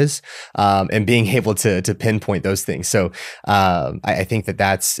languages, and being able to pinpoint those things. So I think that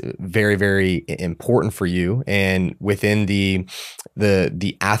that's very, very important for you. And within the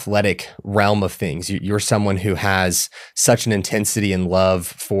athletic realm of things, you're someone who has such an intensity and love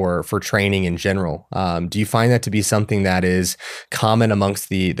for training in general. Do you find that to be something that is common amongst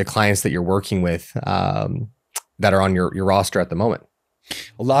the clients that you're working with, that are on your roster at the moment?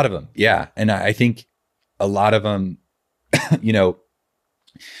 A lot of them, yeah. And I think a lot of them, you know,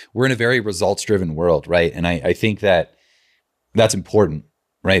 we're in a very results-driven world, right? And I think that that's important,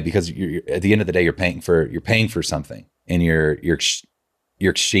 right? Because you're at the end of the day, you're paying for something, and you're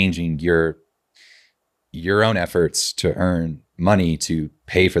exchanging your own efforts to earn money to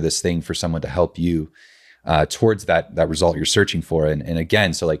pay for this thing for someone to help you towards that result you're searching for. And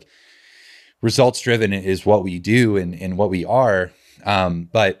again, so like results-driven is what we do and what we are,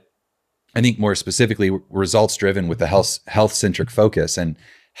 but I think more specifically, results driven with the health centric focus. And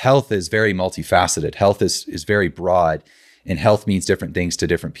health is very multifaceted. Health is very broad, and health means different things to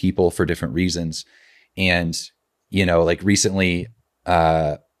different people for different reasons. And, you know, like recently,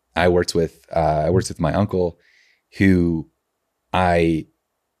 I worked with my uncle, who he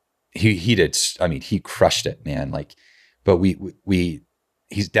crushed it, man. Like, but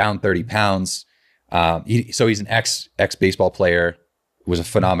he's down 30 pounds. So he's an ex baseball player. was a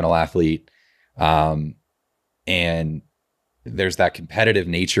phenomenal athlete. And there's that competitive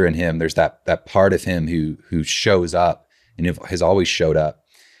nature in him. There's that part of him who shows up and has always showed up.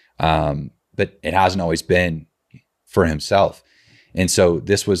 But it hasn't always been for himself. And so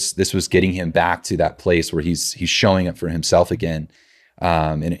this was getting him back to that place where he's showing up for himself again,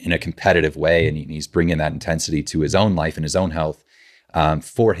 in a competitive way. And he's bringing that intensity to his own life and his own health,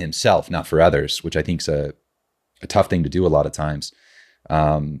 for himself, not for others, which I think is a tough thing to do a lot of times.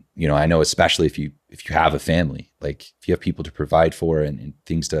 You know, I know, especially if you have a family, like if you have people to provide for and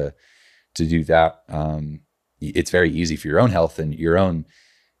things to do that, it's very easy for your own health and your own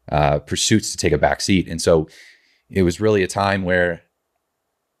pursuits to take a back seat. And so it was really a time where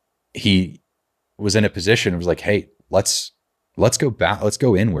he was in a position, it was like, hey, let's go back, let's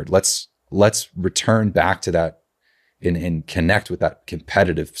go inward. Let's return back to that and connect with that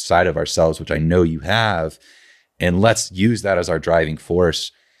competitive side of ourselves, which I know you have. And let's use that as our driving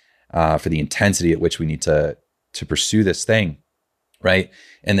force for the intensity at which we need to pursue this thing, right?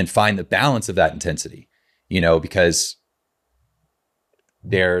 And then find the balance of that intensity, you know, because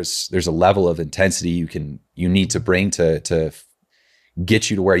there's a level of intensity you need to bring to get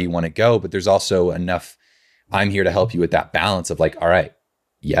you to where you want to go. But there's also enough, I'm here to help you with that balance of like, all right,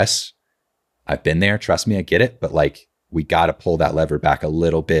 yes, I've been there. Trust me, I get it. But like, we got to pull that lever back a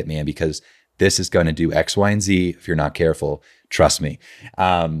little bit, man, because this is going to do X, Y, and Z if you're not careful. Trust me.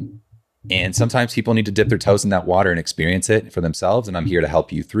 And sometimes people need to dip their toes in that water and experience it for themselves. And I'm here to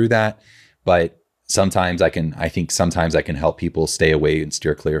help you through that. But sometimes I think sometimes I can help people stay away and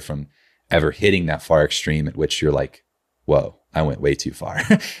steer clear from ever hitting that far extreme at which you're like, whoa, I went way too far.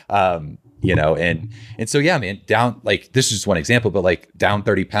 You know, and so, yeah, man, down, like, this is just one example, but like down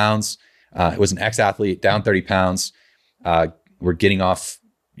 30 pounds, it was an ex-athlete, down 30 pounds. We're getting off,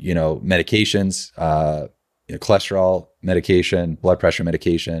 you know, medications, you know, cholesterol medication, blood pressure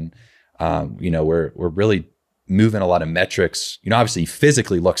medication. You know, we're really moving a lot of metrics, you know,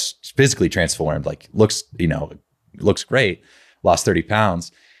 obviously looks physically transformed, like looks great, lost 30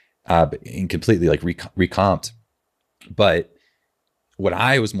 pounds, but and completely like recomped. But what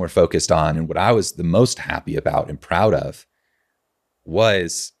I was more focused on and what I was the most happy about and proud of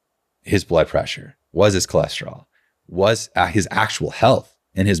was his blood pressure, was his cholesterol, was his actual health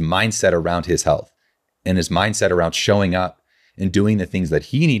and his mindset around his health and his mindset around showing up and doing the things that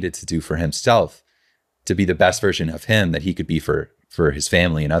he needed to do for himself to be the best version of him that he could be for his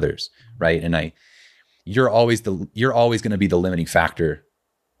family and others, right? And you're always going to be the limiting factor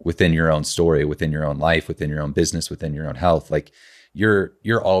within your own story, within your own life, within your own business, within your own health. Like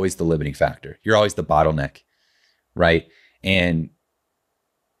you're always the limiting factor. You're always the bottleneck, right? And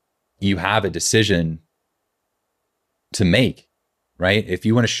you have a decision to make, right? If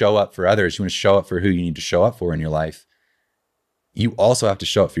you want to show up for others, you want to show up for who you need to show up for in your life, you also have to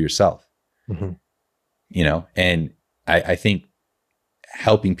show up for yourself. Mm-hmm. You know, and I think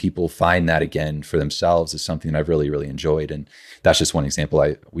helping people find that again for themselves is something that I've really, really enjoyed. And that's just one example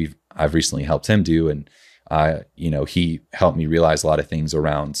I've recently helped him do. And, you know, he helped me realize a lot of things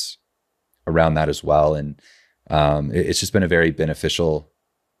around that as well. And it's just been a very beneficial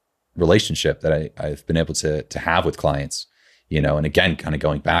relationship that I've been able to have with clients, you know, and again, kind of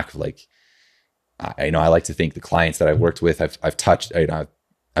going back, like, I like to think the clients that I've worked with, I've touched,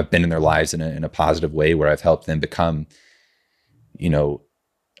 I've been in their lives in a positive way where I've helped them become, you know,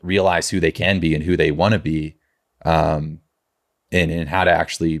 realize who they can be and who they want to be, and how to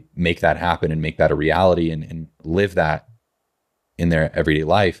actually make that happen and make that a reality and live that in their everyday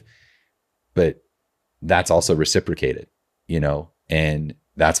life. But that's also reciprocated, you know, and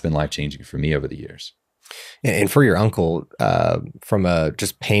that's been life-changing for me over the years. And for your uncle, from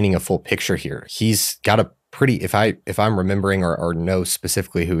just painting a full picture here, he's got a pretty, if I'm remembering or know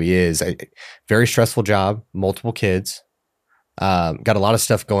specifically who he is, a very stressful job, multiple kids, got a lot of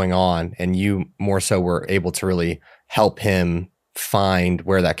stuff going on, and you more so were able to really help him find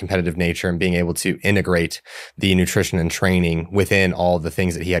where that competitive nature and being able to integrate the nutrition and training within all the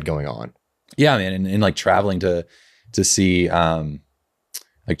things that he had going on. Yeah, man. And like traveling to see,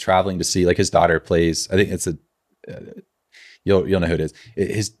 like his daughter plays, I think it's you'll know who it is.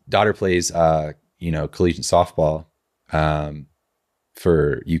 His daughter plays, you know, collegiate softball,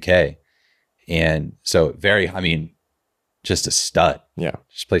 for UK. And so just a stud. Yeah.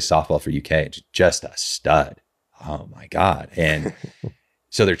 Just plays softball for UK. Just a stud. Oh my God. And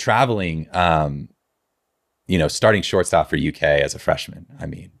so they're traveling, you know, starting shortstop for UK as a freshman. I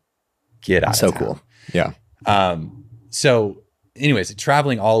mean, get out of town. So cool. Yeah. So anyways,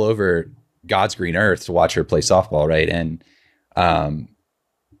 traveling all over God's green earth to watch her play softball. Right. And,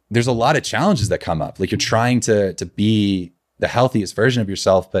 there's a lot of challenges that come up. Like you're trying to be the healthiest version of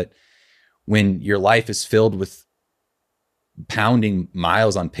yourself. But when your life is filled with pounding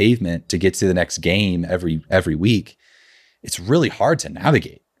miles on pavement to get to the next game every week, it's really hard to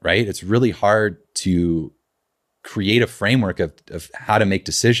navigate, right? It's really hard to create a framework of how to make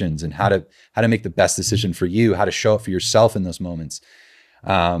decisions and how to make the best decision for you, how to show up for yourself in those moments.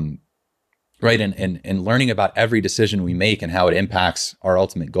 Right. And learning about every decision we make and how it impacts our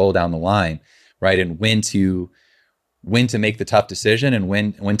ultimate goal down the line, right? And when to make the tough decision and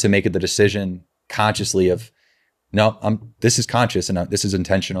when to make the decision consciously of, no, this is conscious and this is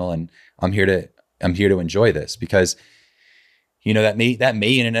intentional, and I'm here to enjoy this. Because, that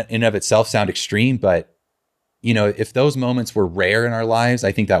may in and of itself sound extreme, but if those moments were rare in our lives,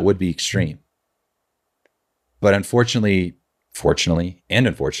 I think that would be extreme. But unfortunately, fortunately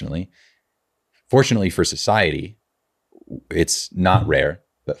for society, it's not rare.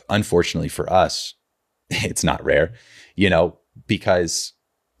 But unfortunately for us, it's not rare, because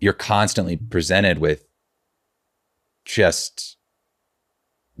you're constantly presented with just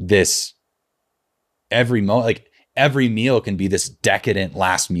this every meal can be this decadent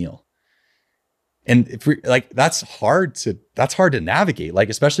last meal. And if we that's hard to navigate,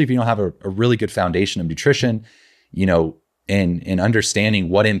 especially if you don't have a really good foundation of nutrition, and understanding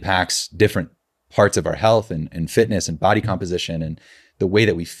what impacts different parts of our health and fitness and body composition and the way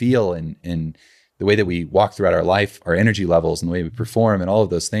that we feel and the way that we walk throughout our life, our energy levels and the way we perform and all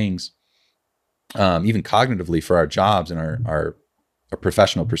of those things, even cognitively for our jobs and our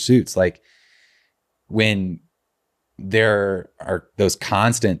professional pursuits. When there are those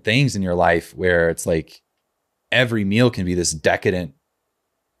constant things in your life where it's every meal can be this decadent,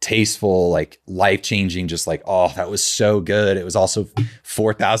 tasteful, life-changing, just oh, that was so good. It was also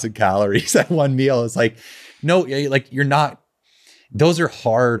 4,000 calories at one meal. It's no, you're not, those are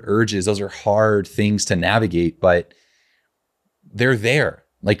hard urges. Those are hard things to navigate, but they're there.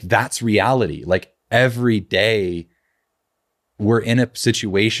 That's reality. Every day we're in a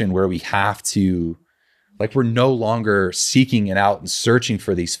situation where we have to, we're no longer seeking it out and searching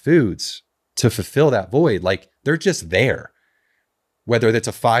for these foods to fulfill that void. They're just there, whether that's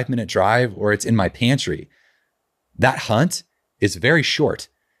a 5-minute drive or it's in my pantry. That hunt is very short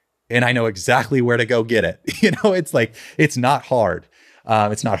and I know exactly where to go get it. It's not hard.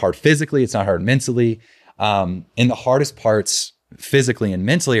 It's not hard physically. It's not hard mentally. And the hardest parts physically and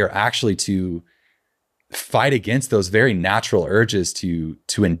mentally are actually to fight against those very natural urges to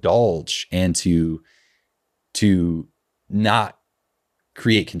indulge and to not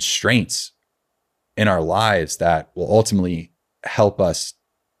create constraints in our lives that will ultimately help us,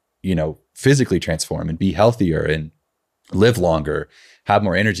 physically transform and be healthier and live longer, have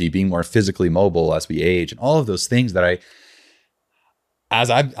more energy, being more physically mobile as we age, and all of those things that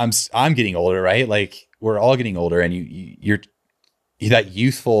I'm getting older, right? We're all getting older, and you're that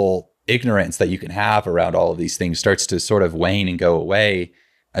youthful ignorance that you can have around all of these things starts to sort of wane and go away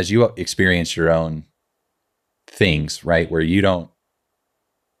as you experience your own things, right? Where you don't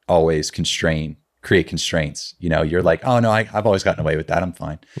always create constraints. You're oh no, I've always gotten away with that. I'm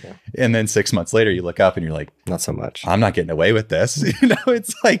fine. Yeah. And then 6 months later you look up and you're not so much. I'm not getting away with this.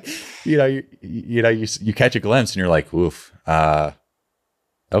 It's you catch a glimpse and you're oof,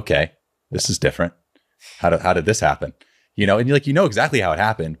 okay, this is different. How did this happen? And you're exactly how it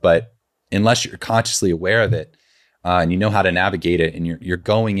happened, but unless you're consciously aware of it, and you know how to navigate it, and you're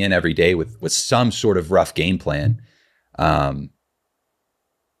going in every day with some sort of rough game plan,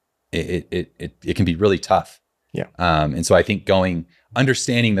 it can be really tough. Yeah. And so I think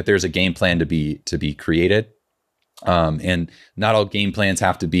understanding that there's a game plan to be created, and not all game plans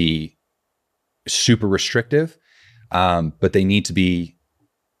have to be super restrictive, but they need to be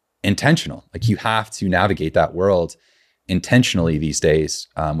intentional. You have to navigate that world intentionally these days,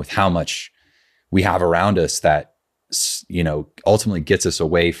 with how much we have around us that, ultimately gets us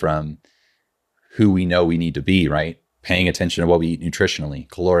away from who we know we need to be, right? Paying attention to what we eat nutritionally,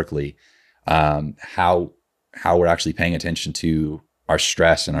 calorically, how we're actually paying attention to our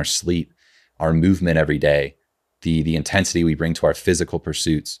stress and our sleep, our movement every day, the intensity we bring to our physical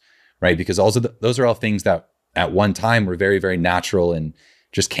pursuits, right? Because also those are all things that at one time were very, very natural and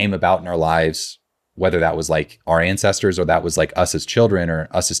just came about in our lives, whether that was our ancestors or that was us as children or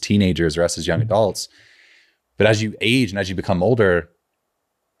us as teenagers or us as young adults. But as you age and as you become older,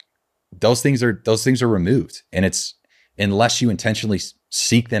 those things are removed. And it's, unless you intentionally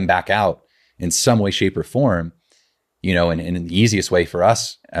seek them back out in some way, shape, or form, and the easiest way for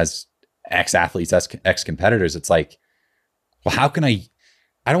us as ex-athletes, ex-competitors, it's well, how can I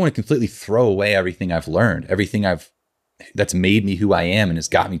don't want to completely throw away everything I've learned, everything that's made me who I am and has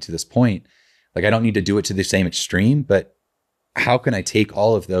got me to this point. I don't need to do it to the same extreme, but how can I take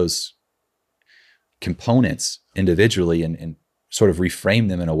all of those components individually and sort of reframe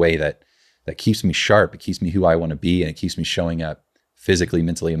them in a way that keeps me sharp, it keeps me who I want to be, and it keeps me showing up physically,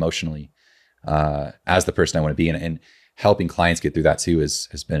 mentally, emotionally as the person I want to be. And helping clients get through that too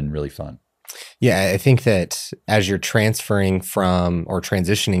has been really fun. Yeah, I think that as you're transferring from or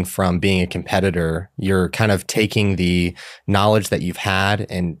transitioning from being a competitor, you're kind of taking the knowledge that you've had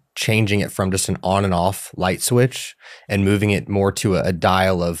and changing it from just an on and off light switch and moving it more to a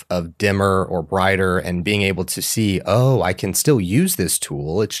dial of dimmer or brighter, and being able to see, oh, I can still use this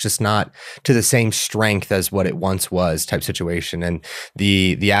tool. It's just not to the same strength as what it once was, type situation. And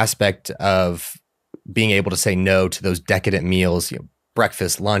the aspect of being able to say no to those decadent meals,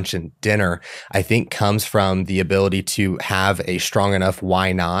 breakfast, lunch, and dinner, I think comes from the ability to have a strong enough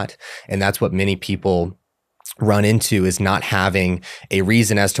why not. And that's what many people run into, is not having a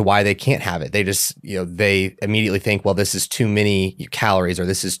reason as to why they can't have it. They just, they immediately think, well, this is too many calories, or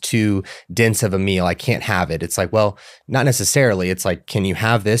this is too dense of a meal, I can't have it. It's like, well, not necessarily. It's like, can you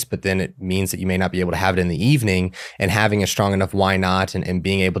have this? But then it means that you may not be able to have it in the evening, and having a strong enough why not and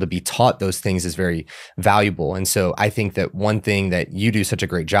being able to be taught those things is very valuable. And so I think that one thing that you do such a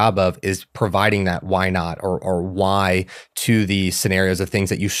great job of is providing that why not, or why to the scenarios of things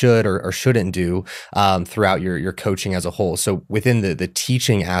that you should or shouldn't do throughout your coaching as a whole. So within the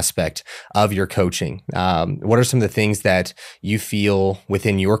teaching aspect of your coaching, what are some of the things that you feel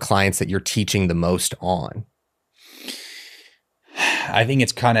within your clients that you're teaching the most on? I think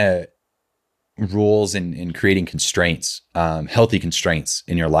it's kind of rules and creating constraints, healthy constraints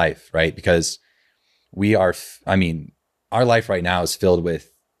in your life, right? Because our life right now is filled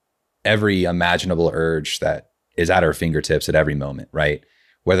with every imaginable urge that is at our fingertips at every moment, right?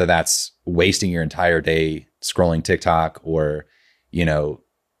 Whether that's wasting your entire day scrolling TikTok, or,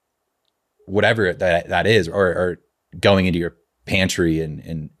 whatever that is, or going into your pantry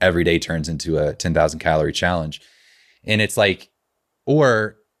and every day turns into a 10,000 calorie challenge. And it's like,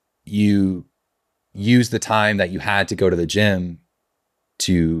 or you use the time that you had to go to the gym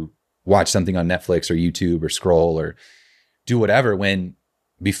to watch something on Netflix or YouTube or scroll or do whatever, when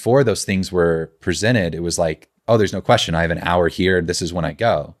before those things were presented, it was like, oh, there's no question, I have an hour here, this is when I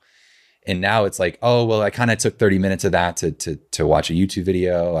go. And now it's like, oh, well, I kind of took 30 minutes of that to watch a YouTube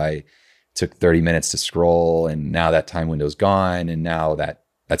video. I took 30 minutes to scroll, and now that time window's gone. And now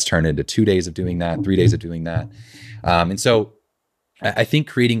that's turned into 2 days of doing that, 3 days of doing that. And so I think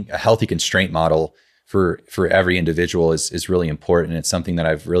creating a healthy constraint model for every individual is really important. It's something that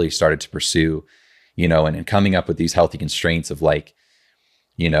I've really started to pursue, and coming up with these healthy constraints of like,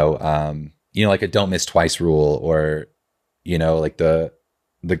 like a don't miss twice rule, or, like the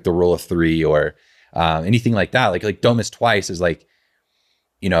rule of three, or anything like that. Like don't miss twice is like,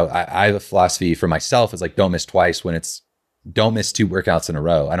 I have a philosophy for myself is like, don't miss twice when it's don't miss 2 workouts in a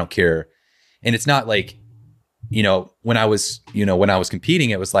row. I don't care. And it's not like, when I was competing,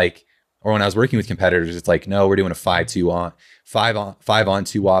 it was like, or when I was working with competitors, it's like, no, we're doing a 5-2 on 5 on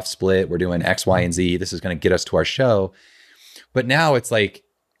 2 off split. We're doing X, Y, and Z. This is going to get us to our show. But now it's like,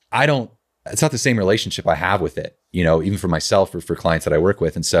 it's not the same relationship I have with it, even for myself or for clients that I work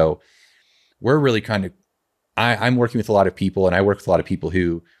with. And so we're really kind of, I'm working with a lot of people, and I work with a lot of people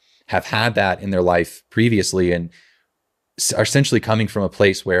who have had that in their life previously and are essentially coming from a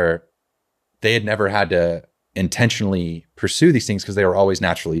place where they had never had to intentionally pursue these things because they were always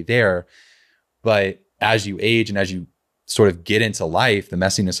naturally there. But as you age and as you sort of get into life, the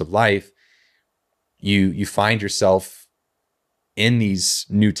messiness of life, you find yourself in these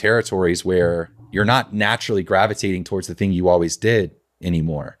new territories where you're not naturally gravitating towards the thing you always did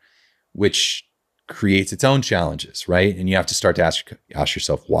anymore, which creates its own challenges, right? And you have to start to ask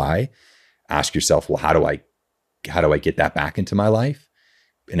yourself why. Ask yourself, well, how do I get that back into my life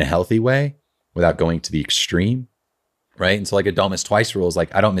in a healthy way without going to the extreme, right? And so like a don't miss twice rule is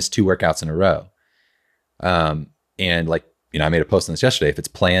like, I don't miss 2 workouts in a row. And like, I made a post on this yesterday. If it's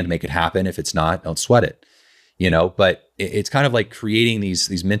planned, make it happen. If it's not, don't sweat it, but it's kind of like creating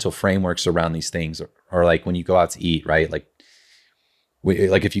these mental frameworks around these things, or like when you go out to eat, right? Like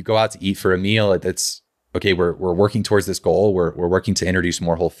if you go out to eat for a meal, it's okay. We're working towards this goal. We're working to introduce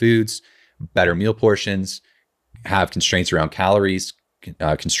more whole foods, better meal portions, have constraints around calories,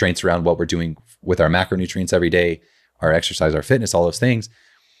 constraints around what we're doing with our macronutrients every day, our exercise, our fitness, all those things.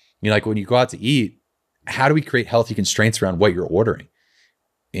 Like when you go out to eat, how do we create healthy constraints around what you're ordering?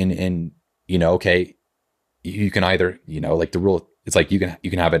 And okay, you can either, like the rule, it's like you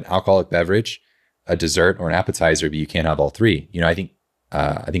can have an alcoholic beverage, a dessert, or an appetizer, but you can't have all 3. I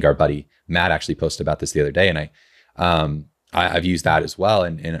think our buddy Matt actually posted about this the other day, and I've used that as well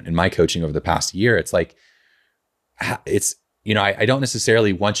in my coaching over the past year. It's like, it's I don't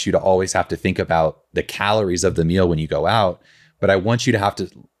necessarily want you to always have to think about the calories of the meal when you go out, but I want you to have to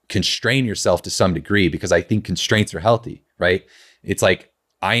constrain yourself to some degree, because I think constraints are healthy, right? It's like,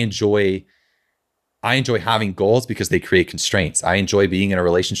 I enjoy having goals because they create constraints. I enjoy being in a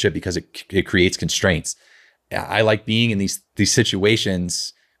relationship because it creates constraints. I like being in these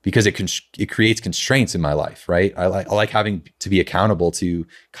situations because it creates constraints in my life, right? I like having to be accountable to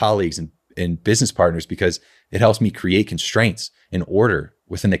colleagues and business partners because it helps me create constraints and order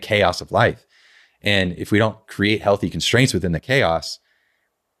within the chaos of life. And if we don't create healthy constraints within the chaos,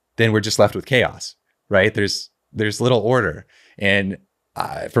 then we're just left with chaos, right? There's little order. And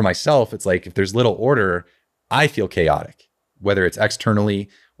for myself, it's like, if there's little order, I feel chaotic, whether it's externally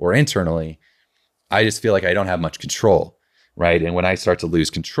or internally. I just feel like I don't have much control, right? And when I start to lose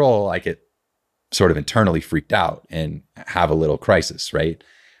control, I get sort of internally freaked out and have a little crisis, right?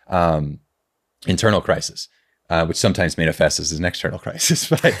 Internal crisis, which sometimes manifests as an external crisis.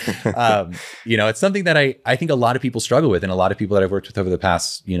 But, it's something that I think a lot of people struggle with, and a lot of people that I've worked with over the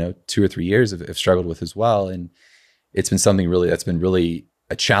past, 2 or 3 years have struggled with as well. And it's been something that's been really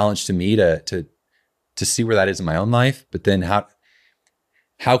a challenge to me to see where that is in my own life. But then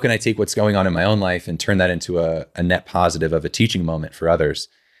how can I take what's going on in my own life and turn that into a net positive of a teaching moment for others?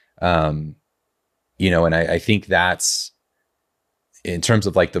 And I think that's, in terms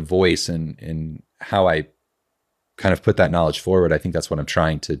of like the voice and how I kind of put that knowledge forward, I think that's what I'm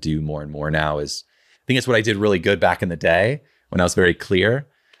trying to do more and more now. I think it's what I did really good back in the day when I was very clear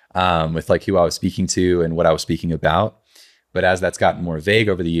with like who I was speaking to and what I was speaking about. But as that's gotten more vague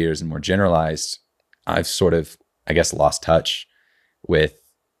over the years and more generalized, I've sort of, I guess, lost touch with,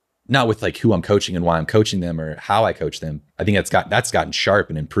 not with like who I'm coaching and why I'm coaching them or how I coach them. I think that's gotten sharp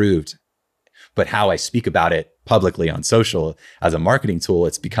and improved. But how I speak about it publicly on social as a marketing tool,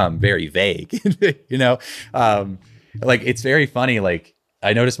 it's become very vague. Like, it's very funny. Like,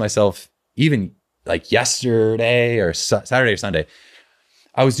 I noticed myself even like yesterday or Saturday or Sunday,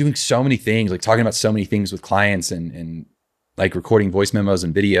 I was doing so many things, like talking about so many things with clients and like recording voice memos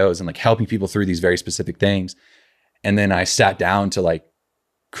and videos and like helping people through these very specific things. And then I sat down to like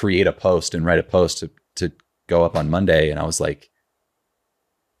create a post and write a post to go up on Monday. And I was like,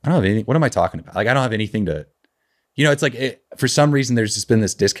 I don't have anything. What am I talking about? Like, I don't have anything to, it's like, for some reason, there's just been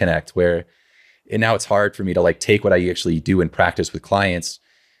this disconnect where, and now it's hard for me to like take what I actually do in practice with clients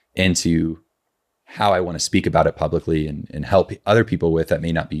into how I want to speak about it publicly and help other people with that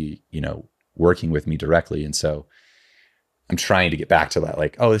may not be, working with me directly. And so I'm trying to get back to that,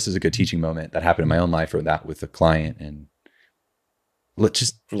 like, oh, this is a good teaching moment that happened in my own life or that with a client. And let's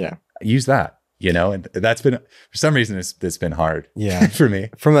just use that. And that's been, for some reason, it's been hard for me.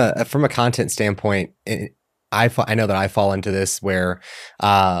 From a content standpoint, I know that I fall into this where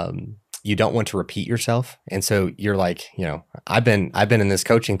you don't want to repeat yourself. And so you're like, I've been in this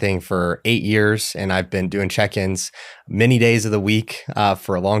coaching thing for 8 years, and I've been doing check-ins many days of the week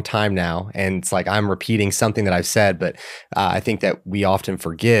for a long time now. And it's like, I'm repeating something that I've said, but I think that we often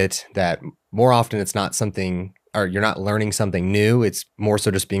forget that more often it's not something, or you're not learning something new. It's more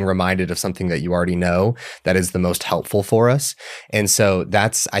so just being reminded of something that you already know that is the most helpful for us. And so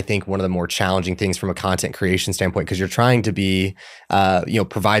that's, I think, one of the more challenging things from a content creation standpoint, because you're trying to be,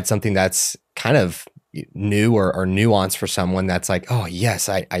 provide something that's kind of new or nuanced for someone that's like, oh yes,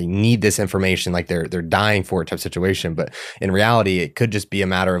 I need this information. Like they're dying for it type situation. But in reality, it could just be a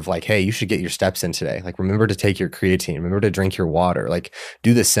matter of like, hey, you should get your steps in today. Like, remember to take your creatine, remember to drink your water, like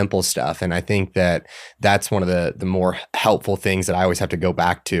do the simple stuff. And I think that that's one of the more helpful things that I always have to go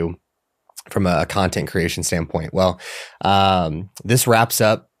back to from a content creation standpoint. Well, this wraps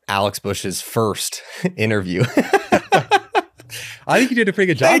up Alex Bush's first interview. I think you did a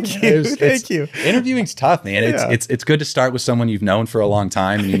pretty good job. Thank you. Interviewing's tough, man. It's good to start with someone you've known for a long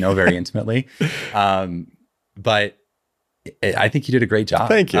time and you know very intimately. But I think you did a great job.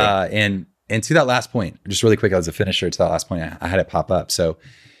 Thank you. And to that last point, just really quick as a finisher, to that last point, I had it pop up. So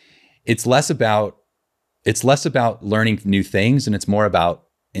it's less about learning new things, and it's more about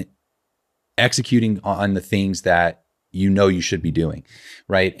executing on the things that you should be doing,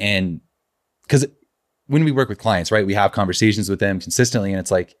 right? And because when we work with clients, right, we have conversations with them consistently, and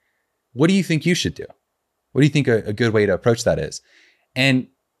it's like, what do you think you should do? What do you think a good way to approach that is? And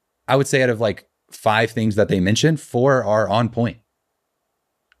I would say out of like 5 things that they mentioned, 4 are on point,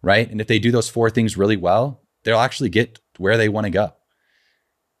 right? And if they do those 4 things really well, they'll actually get where they want to go.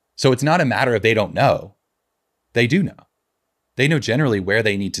 So it's not a matter of they don't know. They do know. They know generally where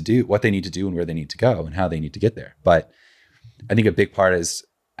they need to do, what they need to do and where they need to go and how they need to get there. But I think a big part is,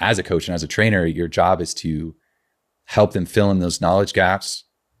 as a coach and as a trainer, your job is to help them fill in those knowledge gaps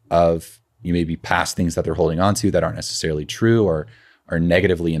of you may be past things that they're holding on to that aren't necessarily true or are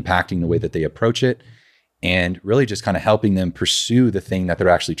negatively impacting the way that they approach it, and really just kind of helping them pursue the thing that they're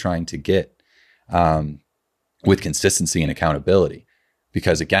actually trying to get with consistency and accountability.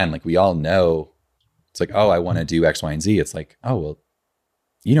 Because again, like we all know, it's like, oh, I want to do X, Y, and Z. It's like, oh, well,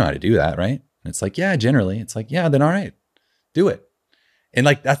 you know how to do that, right? And it's like, yeah, generally. It's like, yeah, then all right, do it. And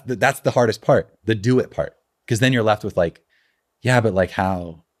like, that's the hardest part, the do it part. Because then you're left with like, yeah, but like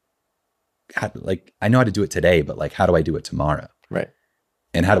how, like, I know how to do it today, but like, how do I do it tomorrow? Right.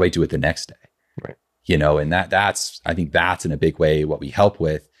 And how do I do it the next day? Right. You know, and that's, I think that's in a big way what we help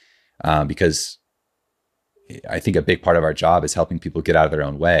with, because I think a big part of our job is helping people get out of their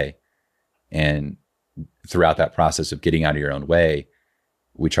own way. And throughout that process of getting out of your own way,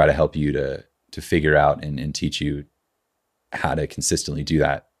 we try to help you to figure out and teach you how to consistently do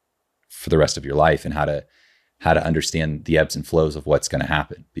that for the rest of your life, and how to understand the ebbs and flows of what's going to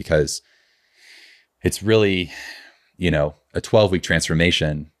happen. Because it's really, you know, a 12-week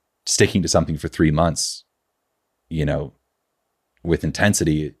transformation, sticking to something for 3 months, you know, with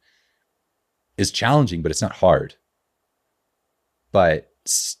intensity is challenging, but it's not hard. But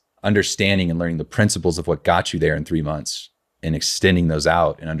understanding and learning the principles of what got you there in 3 months and extending those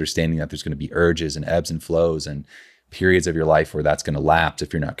out, and understanding that there's going to be urges and ebbs and flows and periods of your life where that's going to lapse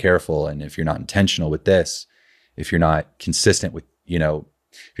if you're not careful, and if you're not intentional with this, if you're not consistent with, you know,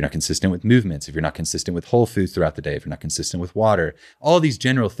 if you're not consistent with movements, if you're not consistent with whole foods throughout the day, if you're not consistent with water, all these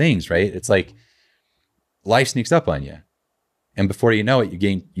general things, right? It's like life sneaks up on you. And before you know it, you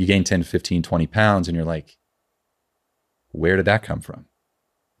gain 10, 15, 20 pounds, and you're like, where did that come from?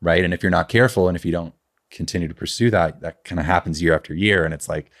 Right? And if you're not careful, and if you don't continue to pursue that, that kind of happens year after year. And it's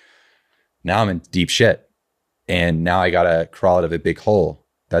like, now I'm in deep shit. And now I got to crawl out of a big hole.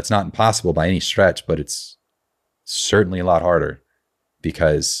 That's not impossible by any stretch, but it's certainly a lot harder,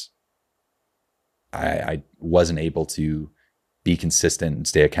 because I wasn't able to be consistent and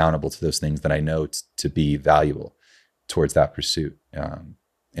stay accountable to those things that I know to be valuable towards that pursuit. And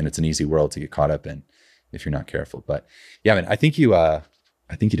it's an easy world to get caught up in if you're not careful. But yeah, man, I think you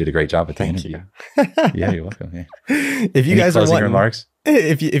did a great job with the interview. Yeah, you're welcome. Yeah. If you guys are wanting remarks,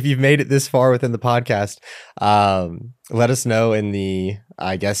 if you've made it this far within the podcast, let us know in the,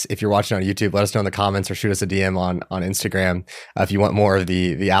 I guess if you're watching on YouTube, let us know in the comments, or shoot us a DM on Instagram if you want more of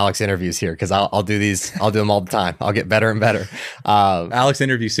the Alex interviews here, because I'll do these. I'll do them all the time. I'll get better and better. Alex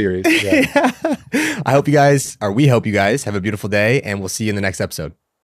interview series. Yeah. We hope you guys have a beautiful day, and we'll see you in the next episode.